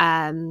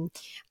 And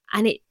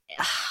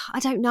I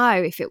don't know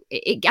if it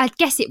I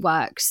guess it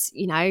works,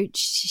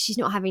 she's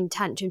not having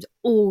tantrums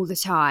all the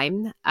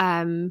time.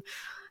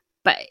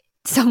 But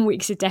some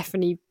weeks are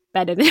definitely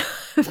better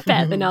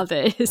than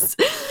others.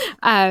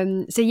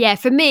 So yeah,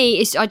 for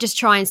me, I just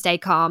try and stay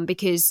calm,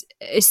 because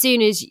as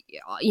soon as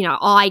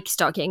I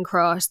start getting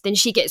cross, then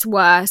she gets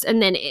worse,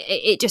 and then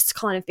it just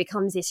kind of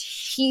becomes this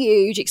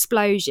huge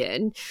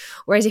explosion.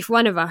 Whereas if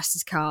one of us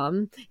is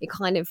calm, it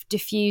kind of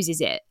diffuses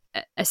it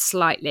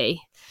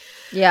slightly.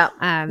 Yeah,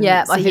 I think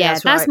that's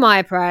right. That's my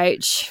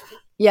approach.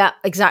 Yeah,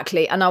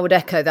 exactly, and I would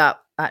echo that,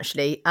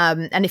 actually.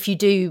 And if you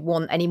do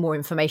want any more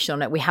information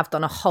on it, we have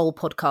done a whole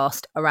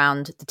podcast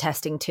around the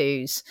testing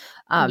twos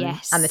and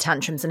the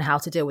tantrums and how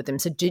to deal with them.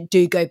 So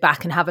do go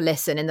back and have a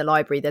listen in the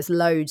library. There's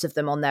loads of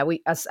them on there.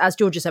 We, as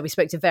Georgia said, we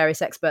spoke to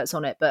various experts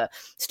on it, but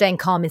staying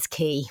calm is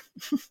key.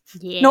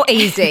 Yeah. Not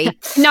easy.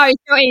 No,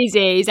 it's not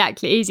easy.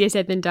 Exactly. Easier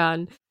said than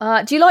done.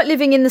 Do you like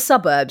living in the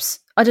suburbs?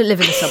 I don't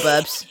live in the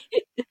suburbs.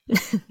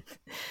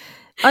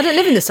 I don't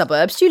live in the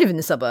suburbs. Do you live in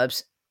the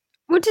suburbs?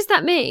 What does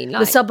that mean?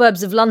 The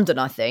suburbs of London,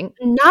 I think.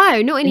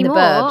 No, not anymore.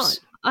 The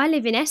I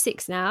live in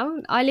Essex now.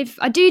 I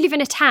do live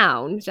in a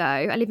town, though.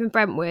 I live in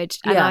Brentwood,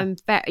 and I'm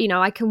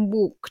I can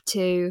walk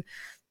to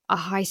a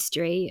high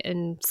street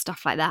and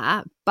stuff like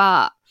that.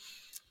 But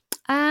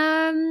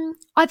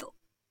I've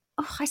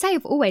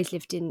always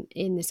lived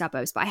in the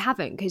suburbs, but I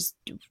haven't, because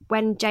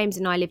when James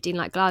and I lived in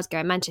Glasgow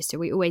and Manchester,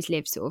 we always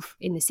lived sort of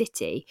in the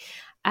city.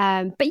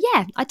 But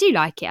yeah, I do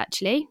like it,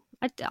 actually.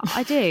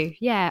 I do,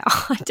 yeah.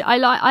 I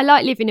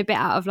like living a bit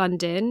out of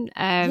London.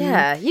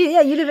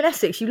 You live in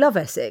Essex. You love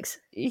Essex.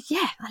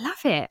 Yeah, I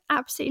love it.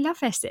 Absolutely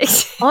love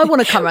Essex. I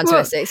want to come round to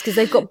Essex because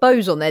they've got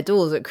bows on their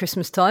doors at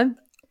Christmas time.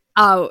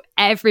 Oh,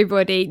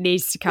 everybody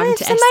needs to come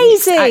to Essex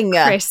amazing.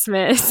 At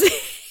Christmas.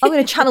 I'm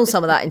going to channel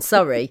some of that in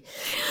Surrey.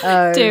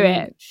 Do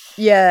it.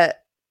 Yeah.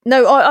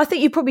 No, I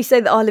think you'd probably say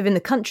that I live in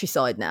the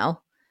countryside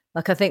now.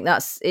 I think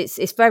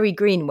it's very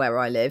green where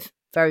I live.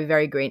 Very,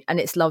 very green, and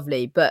it's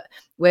lovely. But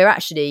we're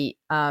actually,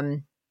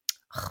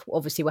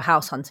 obviously, we're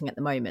house hunting at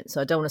the moment,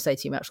 so I don't want to say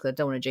too much because I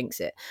don't want to jinx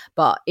it.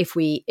 But if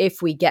we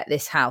get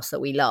this house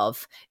that we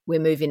love, we're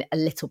moving a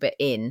little bit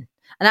in.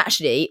 And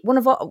actually, one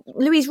of our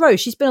Louise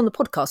Rose, she's been on the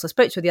podcast. I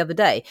spoke to her the other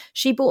day.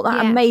 She bought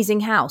that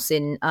amazing house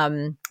in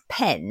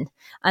Penn,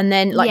 and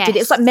then did it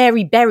was like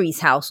Mary Berry's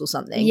house or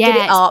something. Yeah,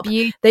 did it up.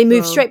 Beautiful. They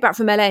moved straight back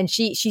from LA, and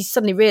she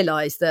suddenly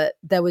realised that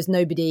there was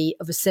nobody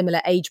of a similar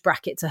age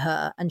bracket to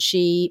her, and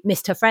she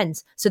missed her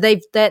friends. So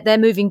they're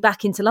moving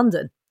back into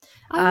London,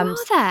 Are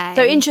they?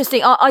 So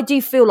interesting. I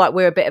do feel like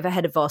we're a bit of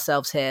ahead of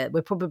ourselves here.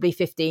 We're probably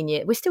 15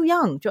 years. We're still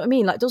young. Do you know what I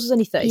mean? Like, Doz was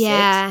only 36.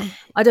 Yeah.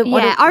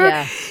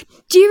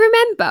 Do you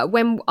remember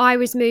when I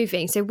was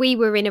moving? So we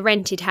were in a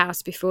rented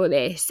house before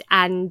this,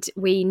 and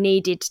we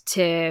needed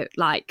to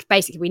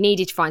we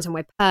needed to find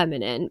somewhere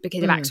permanent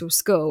because of Axel's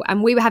school.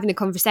 And we were having a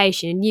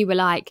conversation, and you were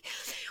like,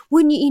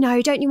 wouldn't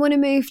you, don't you want to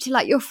move to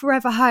like your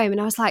forever home? And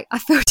I was like, I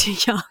feel too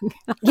young.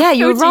 Yeah,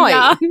 you were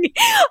right.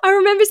 I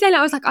remember saying that.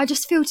 I was like, I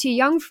just feel too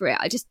young for it.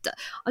 I'm just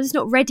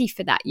not ready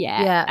for that yet.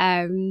 Yeah.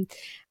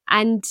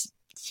 And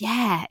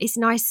yeah, it's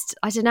nice.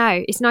 I don't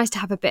know. It's nice to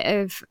have a bit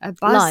of a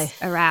buzz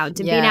around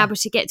and being able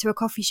to get to a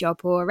coffee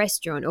shop or a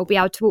restaurant or be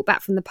able to walk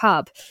back from the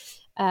pub.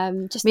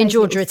 Just me and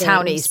Georgia are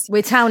townies.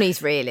 We're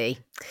townies, really.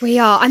 We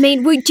are. I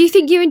mean, do you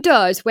think you and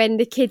Doz, when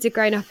the kids are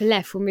grown up and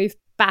left, will move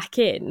back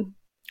in?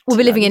 We'll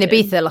be living in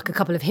Ibiza like a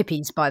couple of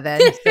hippies by then.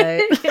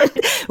 So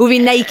we'll be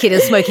naked and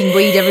smoking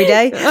weed every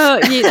day. Oh,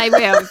 they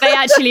will. They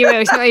actually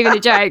will. It's not even a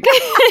joke.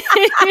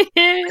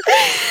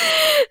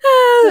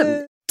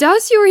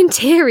 Does your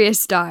interior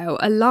style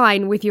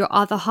align with your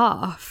other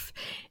half?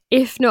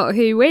 If not,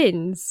 who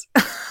wins?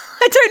 I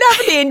don't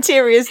have any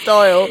interior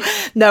style.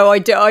 No, I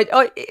don't.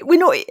 We're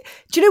not.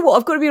 Do you know what?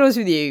 I've got to be honest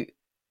with you.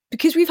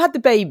 Because we've had the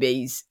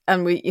babies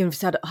and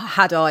we've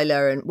had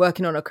Isla and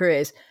working on our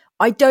careers,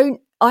 I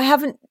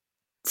haven't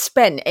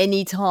spent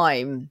any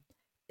time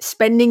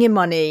spending your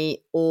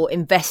money or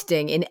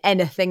investing in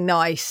anything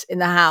nice in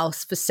the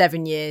house for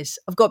 7 years.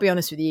 I've got to be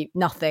honest with you,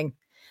 nothing.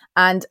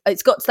 And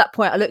it's got to that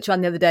point. I looked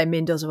around the other day and me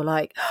and Doz were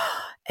like,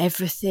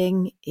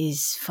 everything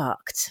is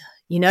fucked,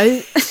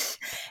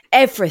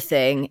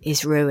 everything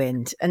is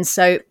ruined. And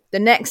so the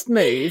next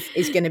move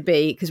is going to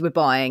be, because we're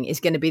buying, is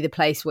going to be the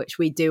place which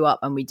we do up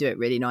and we do it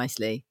really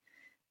nicely.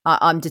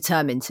 I'm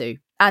determined to.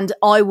 And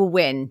I will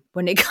win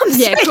when it comes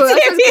to it. Yeah, of course. I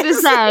was going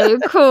to say,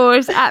 of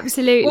course,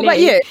 absolutely. What about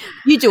you?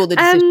 You do all the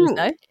decisions,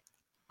 no?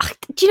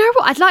 Do you know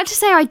what? I'd like to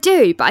say I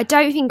do, but I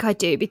don't think I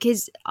do,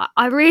 because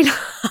I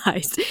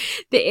realise that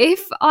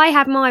if I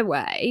had my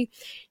way,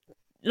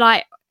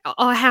 like,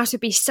 our house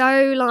would be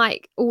so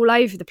like all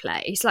over the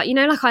place. Like,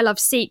 like I love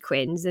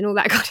sequins and all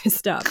that kind of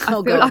stuff.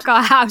 I feel like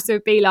our house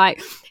would be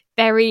like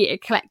very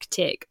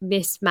eclectic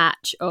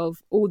mismatch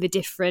of all the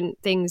different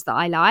things that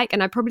I like,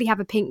 and I'd probably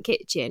have a pink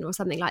kitchen or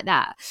something like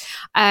that.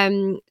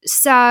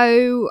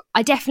 So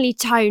I definitely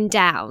toned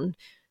down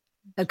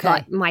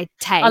like my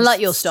taste. I like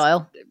your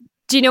style.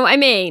 Do you know what I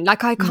mean?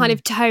 Like, I kind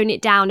of tone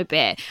it down a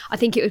bit. I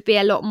think it would be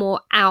a lot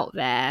more out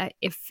there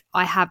if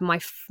I had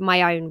my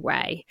own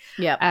way.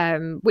 Yeah.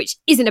 Which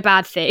isn't a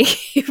bad thing.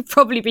 It would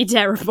probably be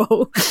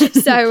terrible.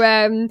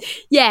 So,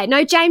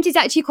 James is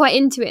actually quite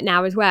into it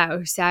now as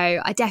well. So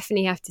I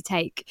definitely have to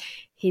take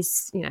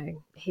his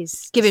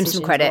give him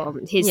some credit.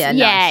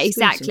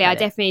 Exactly. I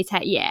definitely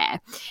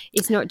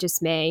it's not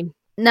just me.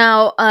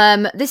 Now,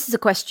 this is a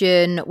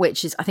question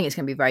which is, I think it's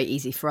going to be very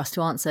easy for us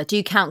to answer. Do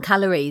you count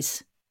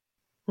calories?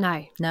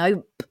 No.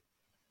 Nope.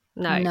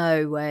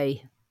 No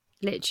way.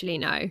 Literally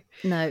no.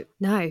 No,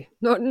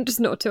 not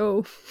at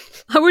all.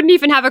 I wouldn't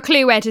even have a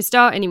clue where to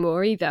start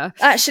anymore either.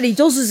 Actually,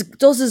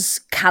 Doz's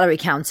calorie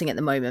counting at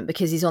the moment,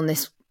 because he's on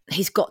this.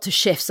 He's got to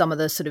shift some of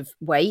the sort of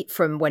weight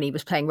from when he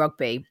was playing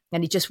rugby,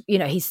 and he just,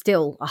 he's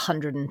still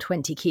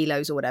 120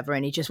 kilos or whatever,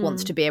 and he just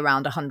wants to be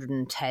around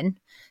 110.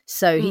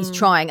 So he's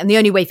trying, and the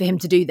only way for him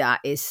to do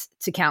that is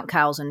to count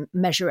cows and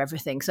measure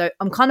everything. So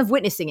I'm kind of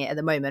witnessing it at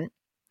the moment,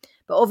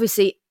 but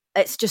obviously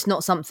it's just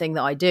not something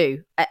that I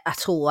do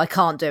at all. I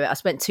can't do it. I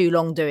spent too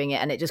long doing it,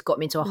 and it just got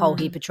me into a whole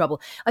heap of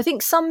trouble. I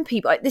think some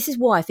people, this is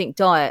why I think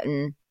diet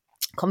and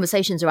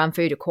conversations around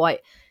food are quite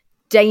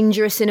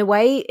dangerous in a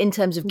way in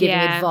terms of giving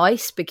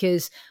advice,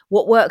 because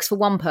what works for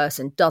one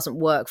person doesn't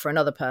work for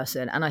another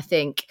person. And I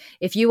think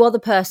if you are the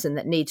person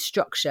that needs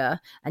structure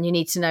and you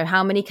need to know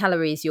how many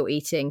calories you're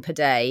eating per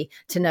day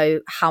to know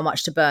how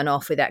much to burn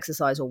off with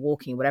exercise or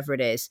walking, whatever it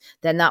is,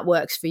 then that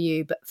works for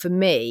you. But for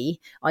me,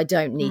 I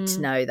don't need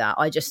to know that.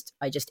 I just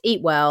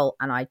eat well,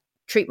 and I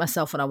treat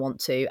myself when I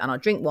want to, and I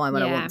drink wine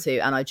when I want to,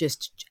 and I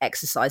just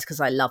exercise because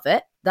I love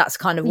it. That's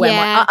kind of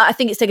where I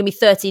think it's taken me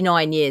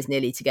 39 years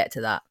nearly to get to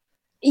that.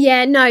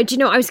 Yeah, no, do you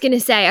know what I was going to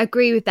say? I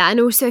agree with that.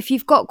 And also, if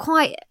you've got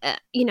quite,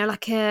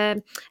 like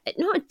addictive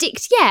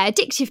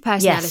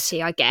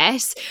personality, I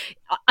guess,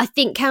 I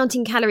think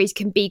counting calories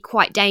can be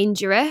quite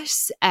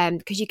dangerous,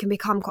 because you can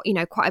become,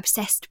 quite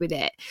obsessed with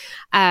it.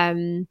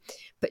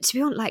 But to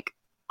be honest,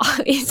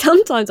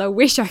 sometimes I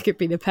wish I could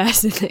be the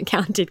person that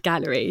counted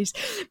calories,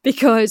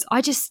 because I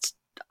just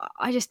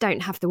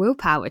don't have the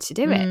willpower to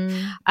do it.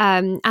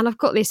 And I've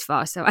got this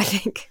far, so I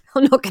think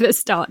I'm not going to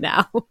start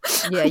now.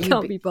 Yeah, I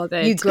can't be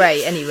bothered. You're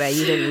great anyway.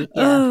 You don't need,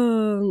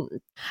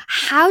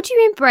 How do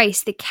you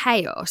embrace the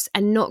chaos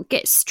and not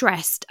get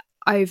stressed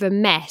over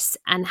mess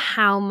and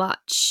how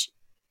much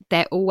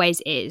there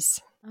always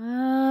is?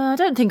 I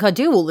don't think I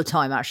do all the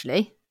time,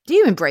 actually. Do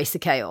you embrace the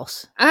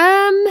chaos?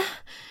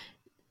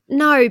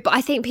 No, but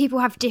I think people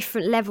have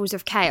different levels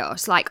of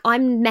chaos. Like,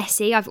 I'm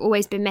messy. I've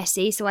always been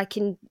messy, so I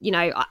can,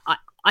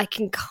 I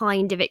can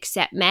kind of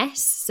accept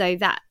mess. So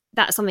that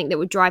that's something that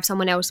would drive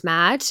someone else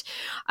mad.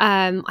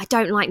 I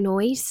don't like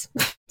noise.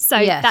 So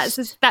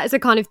Yes. that's the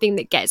kind of thing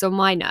that gets on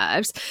my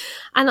nerves.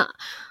 And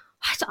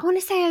I want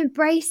to say I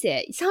embrace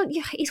it.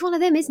 It's one of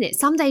them, isn't it?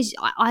 Some days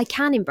I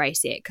can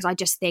embrace it because I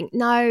just think,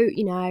 no,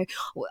 you know,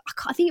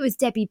 I think it was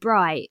Debbie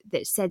Bright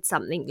that said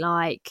something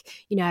like,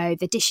 you know,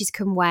 the dishes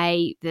can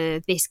wait,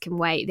 this can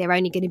wait. They're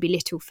only going to be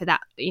little for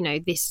that, you know,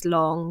 this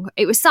long.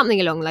 It was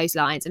something along those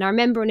lines. And I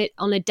remember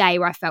on a day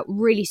where I felt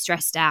really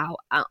stressed out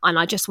and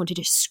I just wanted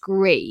to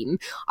scream.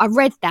 I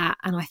read that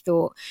and I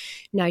thought,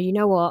 no, you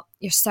know what?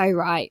 You're so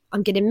right.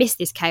 I'm going to miss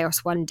this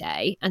chaos one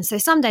day. And so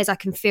some days I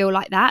can feel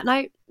like that.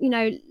 And you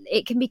know,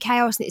 it can be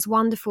chaos and it's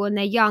wonderful and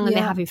they're young and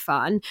they're having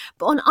fun.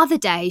 But on other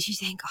days you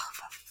think, oh,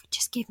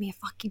 just give me a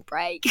fucking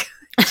break.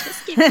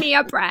 Just give me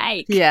a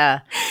break. Yeah.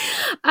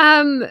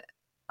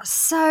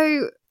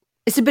 So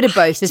it's a bit of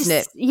both, isn't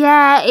it?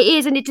 Yeah, it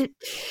is. And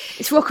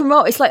it's rock and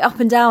roll. It's like up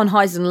and down,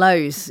 highs and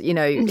lows. You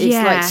know, it's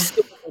like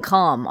still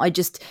calm.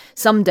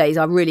 Some days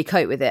I really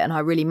cope with it and I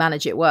really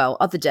manage it well.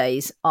 Other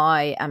days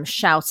I am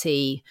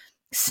shouty,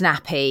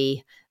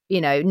 snappy, you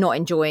know, not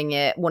enjoying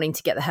it, wanting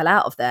to get the hell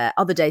out of there.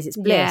 Other days it's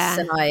bliss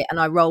and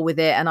I roll with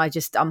it and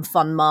I'm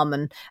fun mum,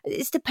 and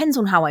it depends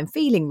on how I'm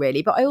feeling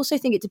really. But I also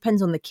think it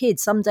depends on the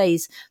kids. Some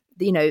days,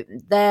 you know,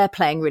 they're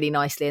playing really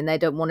nicely and they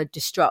don't want to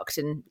destruct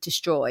and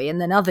destroy. And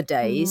then other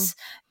days,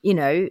 you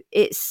know,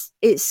 it's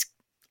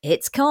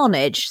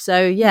carnage. So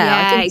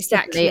I think it's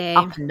exactly definitely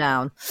up and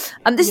down.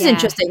 And this is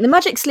interesting. The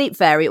Magic Sleep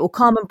Fairy or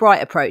Calm and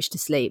Bright approach to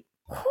sleep.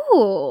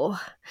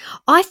 Oh,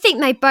 I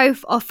think they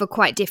both offer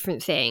quite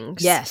different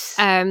things. Yes.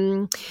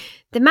 The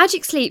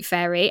Magic Sleep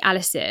Fairy,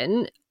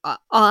 Alison,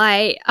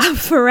 I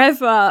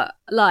forever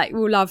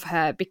will love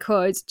her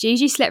because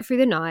Gigi slept through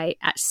the night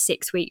at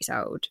 6 weeks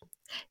old.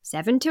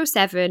 7 till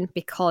 7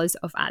 because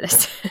of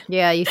Alison.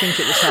 Yeah, you think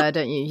it was her,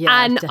 don't you?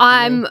 Yeah, and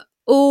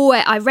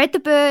definitely. I read the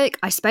book,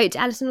 I spoke to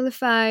Alison on the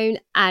phone,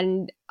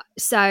 and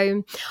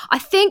so I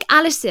think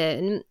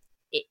Alison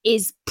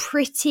is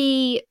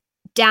pretty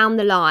down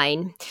the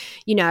line.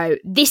 You know,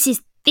 this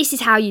is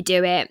how you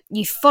do it.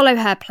 You follow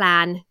her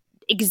plan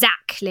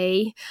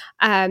exactly.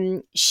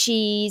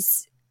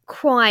 She's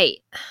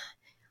quite,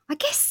 I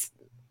guess,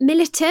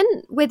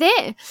 militant with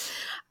it.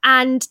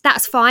 And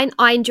that's fine.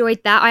 I enjoyed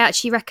that. I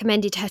actually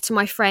recommended her to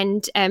my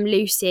friend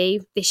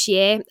Lucy this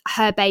year.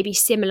 Her baby,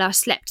 similar,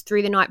 slept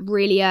through the night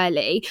really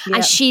early. Yep.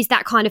 And she's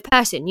that kind of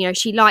person, you know,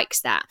 she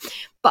likes that.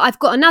 But I've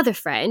got another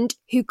friend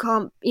who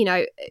cannot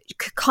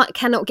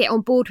get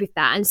on board with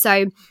that. And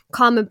so the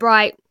Calm and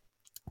Bright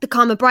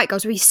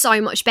girls will be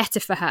so much better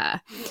for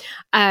her.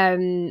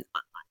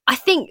 I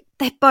think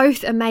they're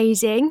both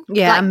amazing.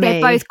 Yeah,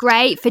 they're both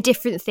great for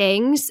different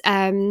things.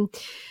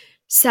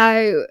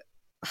 So...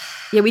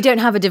 Yeah, we don't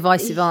have a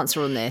divisive answer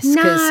on this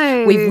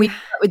because we've worked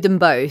with them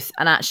both,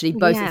 and actually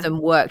both of them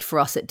worked for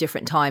us at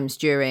different times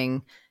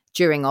during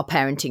our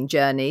parenting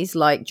journeys.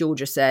 Like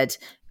Georgia said,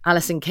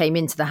 Alison came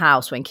into the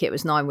house when Kit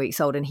was 9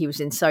 weeks old and he was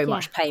in so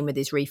much pain with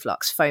his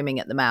reflux, foaming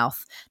at the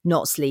mouth,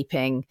 not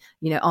sleeping.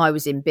 You know, I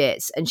was in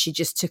bits, and she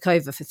just took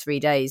over for 3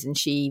 days and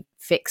she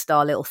fixed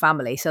our little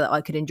family so that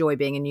I could enjoy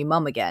being a new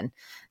mum again.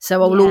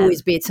 So I will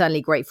always be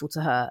eternally grateful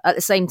to her. At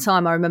the same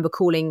time, I remember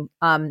calling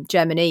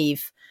Gem and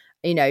Eve,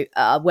 you know,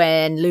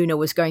 when Luna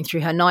was going through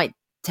her night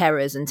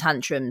terrors and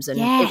tantrums, and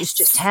it was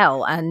just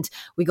hell. And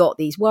we got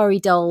these worry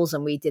dolls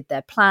and we did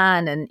their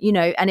plan, and, you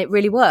know, and it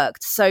really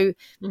worked. So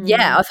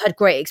I've had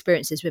great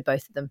experiences with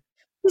both of them.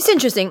 It's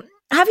interesting.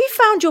 Have you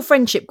found your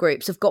friendship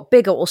groups have got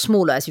bigger or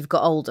smaller as you've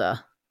got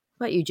older?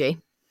 What about you, G?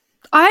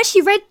 I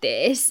actually read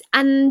this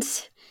and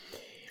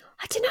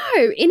I don't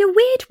know, in a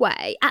weird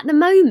way, at the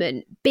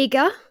moment,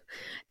 bigger,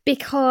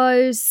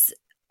 because,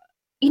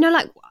 you know,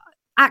 like,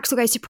 Axel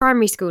goes to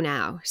primary school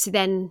now. So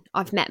then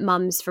I've met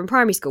mums from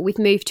primary school. We've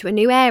moved to a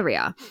new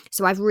area.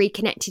 So I've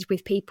reconnected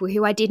with people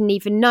who I didn't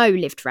even know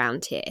lived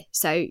around here.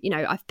 So, you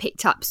know, I've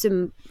picked up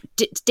some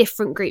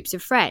different groups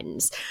of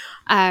friends.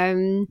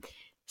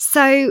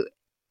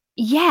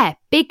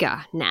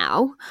 Bigger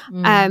now.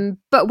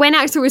 But when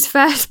Axel was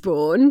first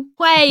born,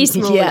 way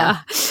smaller. Yeah.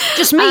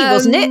 Just me,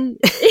 wasn't it?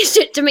 It's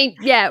just, I mean,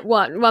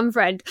 one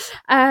friend.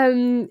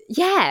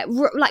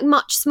 Like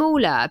much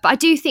smaller. But I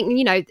do think,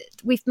 you know,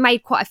 we've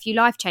made quite a few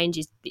life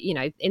changes, you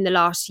know, in the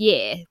last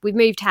year. We've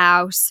moved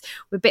house,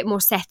 we're a bit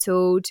more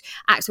settled.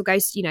 Axel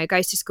goes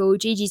to school,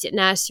 Gigi's at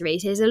nursery.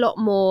 So there's a lot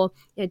more,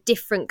 you know,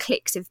 different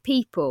cliques of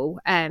people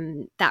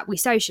that we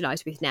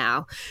socialise with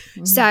now.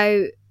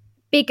 So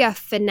bigger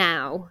for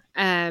now,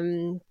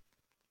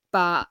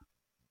 but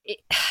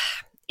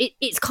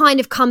it's kind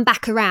of come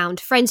back around.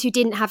 Friends who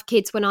didn't have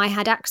kids when I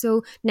had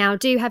Axel now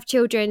do have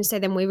children, so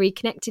then we're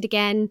reconnected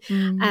again.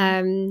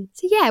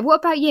 What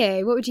about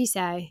you? What would you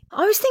say?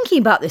 I was thinking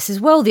about this as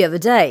well the other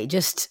day.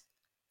 Just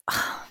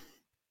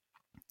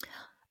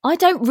I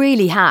don't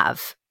really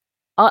have.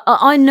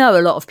 I know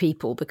a lot of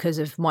people because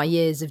of my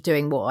years of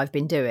doing what I've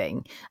been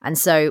doing. And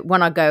so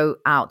when I go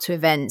out to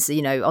events,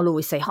 you know, I'll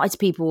always say hi to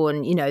people.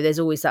 And, you know, there's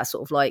always that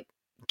sort of like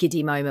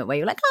giddy moment where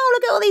you're like, oh,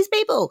 look at all these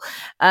people.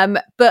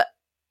 But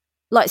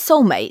like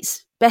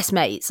soulmates, best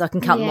mates. I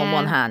can count them on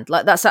one hand.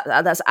 Like that's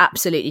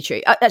absolutely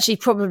true. Actually,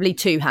 probably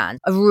two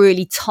hands. A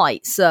really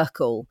tight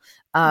circle.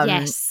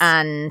 Yes.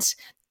 And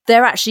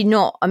they're actually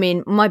not. I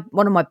mean,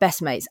 one of my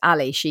best mates,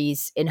 Ali,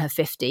 she's in her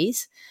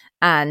 50s.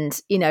 And,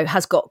 you know,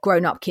 has got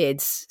grown up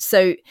kids.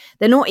 So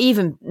they're not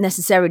even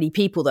necessarily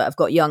people that have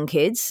got young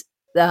kids.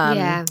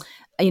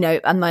 You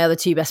know, and my other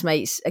two best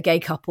mates, a gay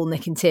couple,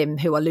 Nick and Tim,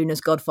 who are Luna's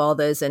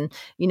godfathers. And,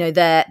 you know,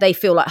 they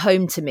feel like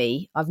home to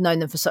me. I've known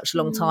them for such a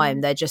long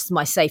time. They're just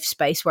my safe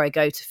space where I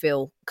go to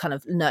feel kind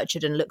of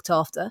nurtured and looked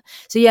after.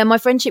 So, yeah, my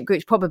friendship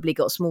group's probably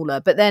got smaller.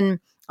 But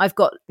then I've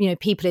got, you know,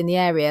 people in the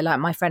area,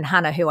 like my friend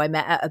Hannah, who I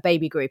met at a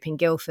baby group in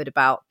Guildford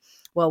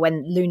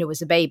when Luna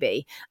was a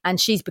baby, and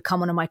she's become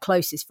one of my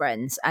closest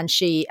friends, and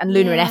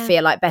Luna and Effie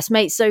are like best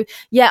mates. So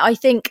yeah, I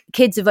think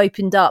kids have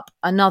opened up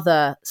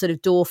another sort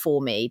of door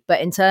for me,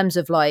 but in terms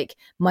of like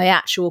my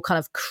actual kind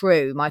of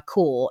crew, my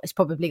core, it's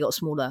probably got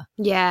smaller.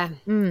 Yeah.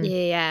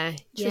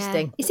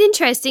 Interesting. It's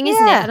interesting,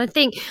 isn't it? And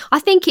I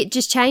think it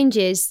just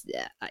changes,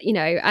 you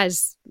know,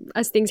 as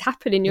things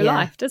happen in your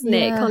life, doesn't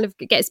it? It kind of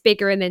gets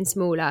bigger and then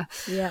smaller.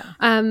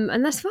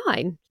 And that's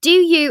fine. Do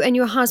you and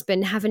your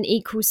husband have an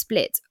equal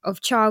split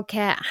of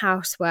childcare,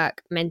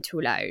 housework,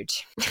 mental load?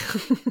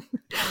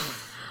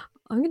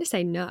 I'm going to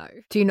say no.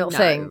 Do you not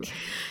think?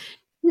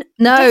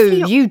 No,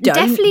 you don't.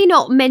 Definitely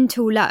not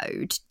mental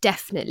load.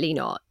 Definitely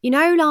not. You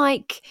know,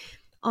 like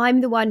I'm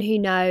the one who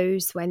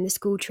knows when the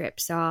school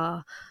trips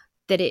are,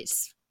 that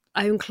it's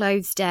own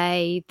clothes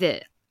day,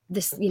 that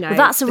this, you know, well,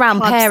 that's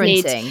around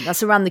parenting.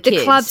 That's around the kids.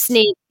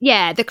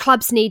 The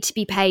clubs need to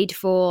be paid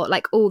for,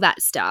 like all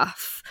that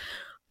stuff.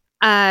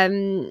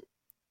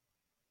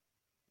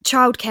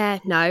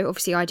 Childcare, no,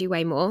 obviously I do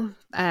way more,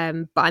 but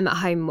I'm at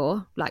home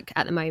more, like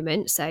at the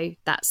moment, so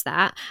that's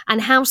that. And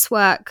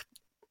housework,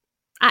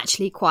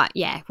 actually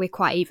we're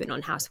quite even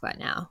on housework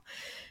now.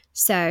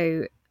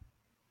 So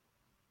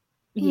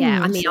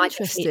yeah, I mean,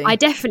 I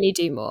definitely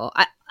do more.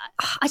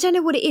 I don't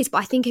know what it is, but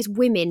I think as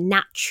women,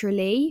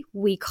 naturally,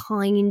 we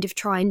kind of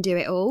try and do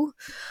it all,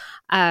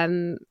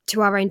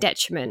 to our own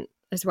detriment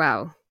as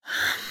well.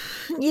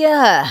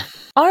 Yeah,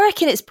 I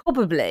reckon it's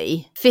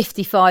probably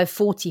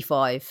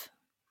 55-45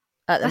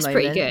 at the moment. That's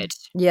pretty good.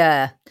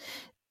 Yeah.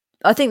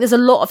 I think there's a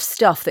lot of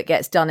stuff that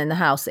gets done in the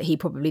house that he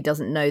probably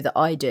doesn't know that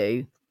I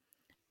do.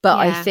 But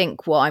I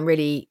think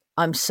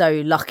I'm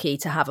so lucky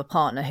to have a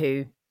partner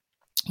who,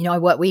 you know, I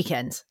work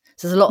weekends.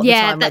 So there's a lot of the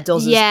time where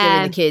Doz is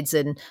doing the kids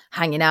and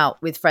hanging out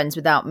with friends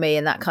without me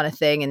and that kind of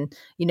thing. And,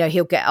 you know,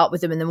 he'll get up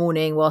with them in the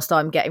morning whilst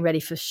I'm getting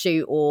ready for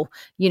shoot, or,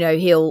 you know,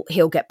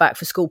 he'll get back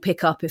for school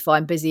pickup if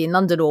I'm busy in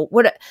London, or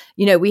what,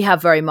 you know, we have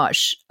very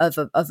much of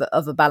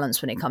a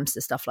balance when it comes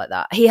to stuff like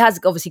that. He has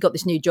obviously got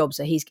this new job,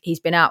 so he's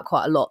been out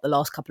quite a lot the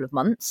last couple of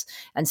months.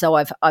 And so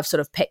I've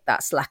sort of picked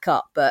that slack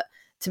up. But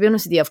to be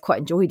honest with you, I've quite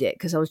enjoyed it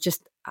because I was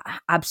just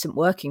absent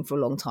working for a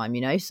long time,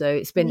 you know, so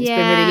it's been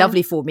really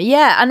lovely for me.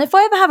 And if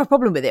I ever have a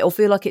problem with it or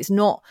feel like it's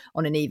not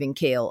on an even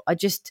keel,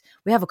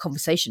 we have a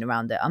conversation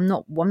around it. I'm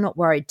not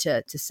worried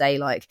to say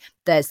like,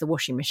 there's the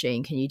washing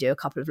machine, can you do a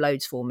couple of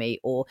loads for me,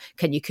 or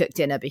can you cook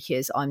dinner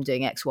because I'm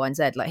doing X, Y and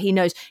Z. Like he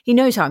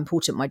knows how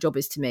important my job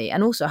is to me,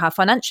 and also how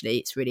financially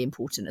it's really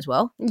important as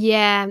well.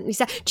 Yeah,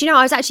 exactly. Do you know,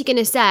 I was actually going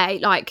to say,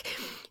 like,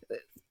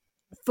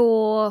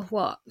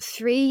 for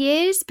 3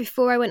 years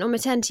before I went on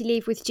maternity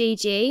leave with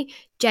Gigi,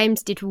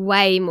 James did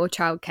way more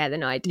childcare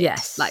than I did.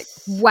 Yes. Like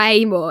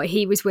way more.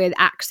 He was with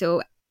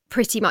Axel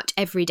pretty much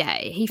every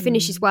day. He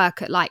finishes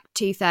work at like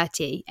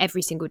 2:30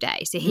 every single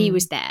day. So he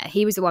was there.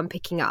 He was the one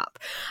picking up.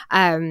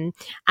 And,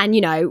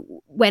 you know,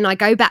 when I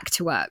go back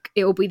to work,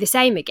 it will be the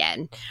same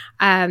again.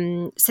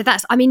 So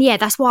that's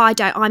why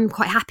I'm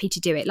quite happy to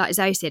do it. Like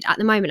Zoe said, at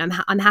the moment,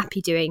 I'm happy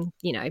doing,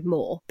 you know,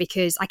 more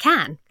because I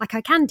can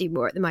do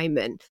more at the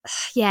moment.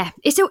 Yeah,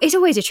 it's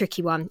always a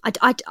tricky one.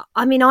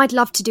 I mean, I'd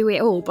love to do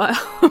it all, but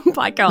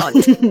I can't.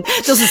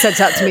 Dawson said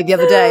that to me the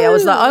other day. I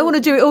was like, I want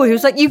to do it all. He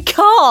was like, you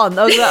can't.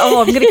 I was like,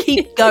 oh, I'm going to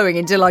keep going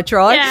until I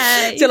try,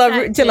 till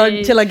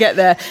I get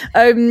there.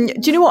 Do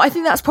you know what? I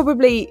think that's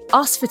probably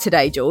us for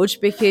today,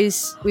 George,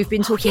 because we've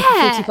been talking for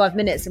 45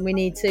 minutes and we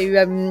need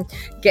to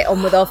get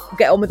on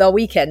with our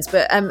weekends.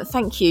 But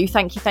thank you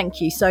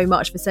so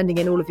much for sending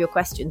in all of your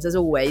questions. As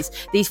always,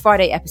 these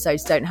Friday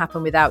episodes don't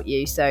happen without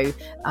you. So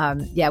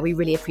we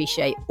really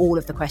appreciate all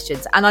of the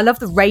questions, and I love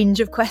the range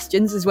of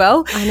questions as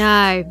well. I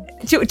know.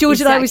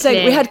 George and I were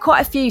saying, we had quite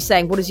a few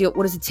saying, what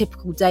does a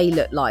typical day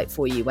look like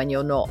for you when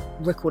you're not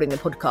recording the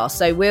podcast?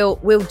 So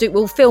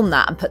we'll film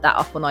that and put that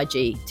up on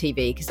IGTV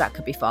because that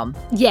could be fun.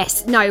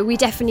 Yes, no, we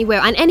definitely will.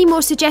 And any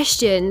more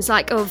suggestions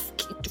like of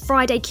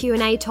Friday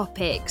Q&A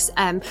topics,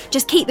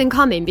 just keep them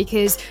coming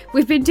because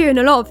we've been doing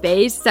a lot of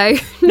these. So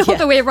not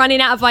that we're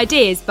running out of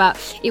ideas, but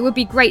it would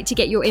be great to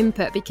get your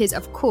input because,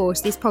 of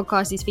course, this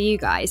podcast is for you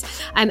guys.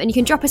 And you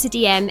can drop us a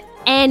DM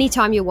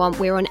anytime you want.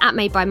 We're on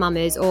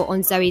 @MadeByMummers or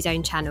on Zoe's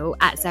own channel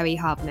 @Zoe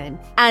Hardman.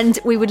 And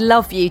we would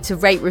love you to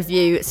rate,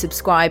 review,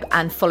 subscribe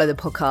and follow the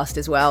podcast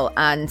as well.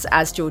 And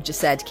as George just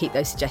said, keep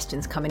those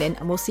suggestions coming in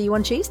and we'll see you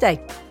on Tuesday.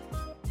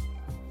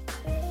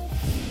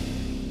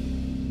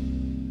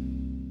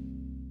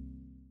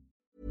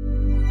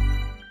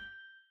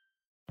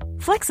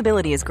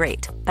 Flexibility is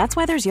great. That's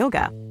why there's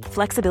yoga.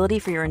 Flexibility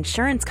for your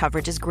insurance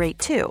coverage is great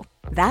too.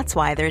 That's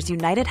why there's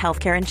United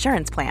Healthcare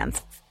Insurance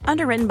Plans.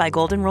 Underwritten by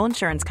Golden Rule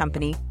Insurance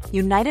Company,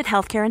 United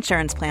Healthcare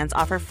Insurance Plans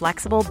offer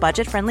flexible,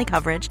 budget-friendly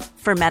coverage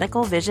for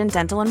medical, vision,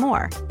 dental, and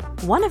more.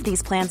 One of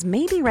these plans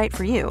may be right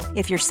for you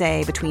if you're,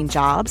 say, between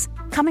jobs,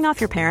 coming off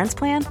your parents'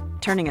 plan,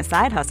 turning a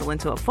side hustle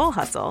into a full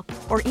hustle,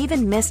 or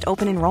even missed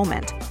open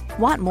enrollment.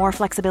 Want more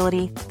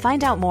flexibility?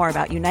 Find out more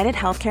about United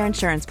Healthcare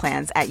Insurance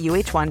Plans at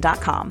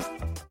uh1.com.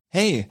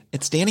 Hey,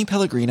 it's Danny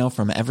Pellegrino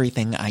from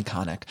Everything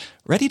Iconic.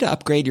 Ready to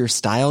upgrade your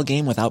style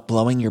game without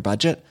blowing your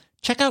budget?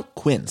 Check out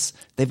Quince.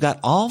 They've got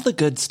all the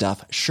good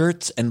stuff,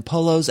 shirts and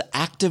polos,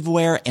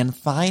 activewear, and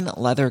fine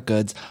leather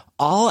goods,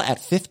 all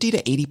at 50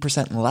 to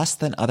 80% less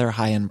than other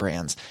high-end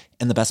brands.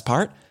 And the best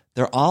part?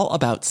 They're all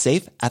about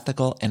safe,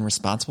 ethical, and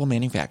responsible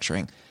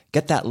manufacturing.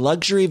 Get that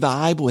luxury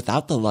vibe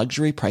without the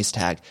luxury price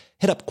tag.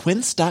 Hit up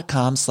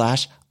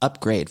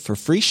quince.com/upgrade for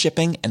free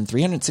shipping and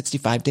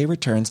 365-day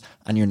returns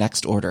on your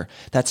next order.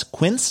 That's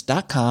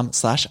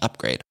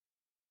quince.com/upgrade.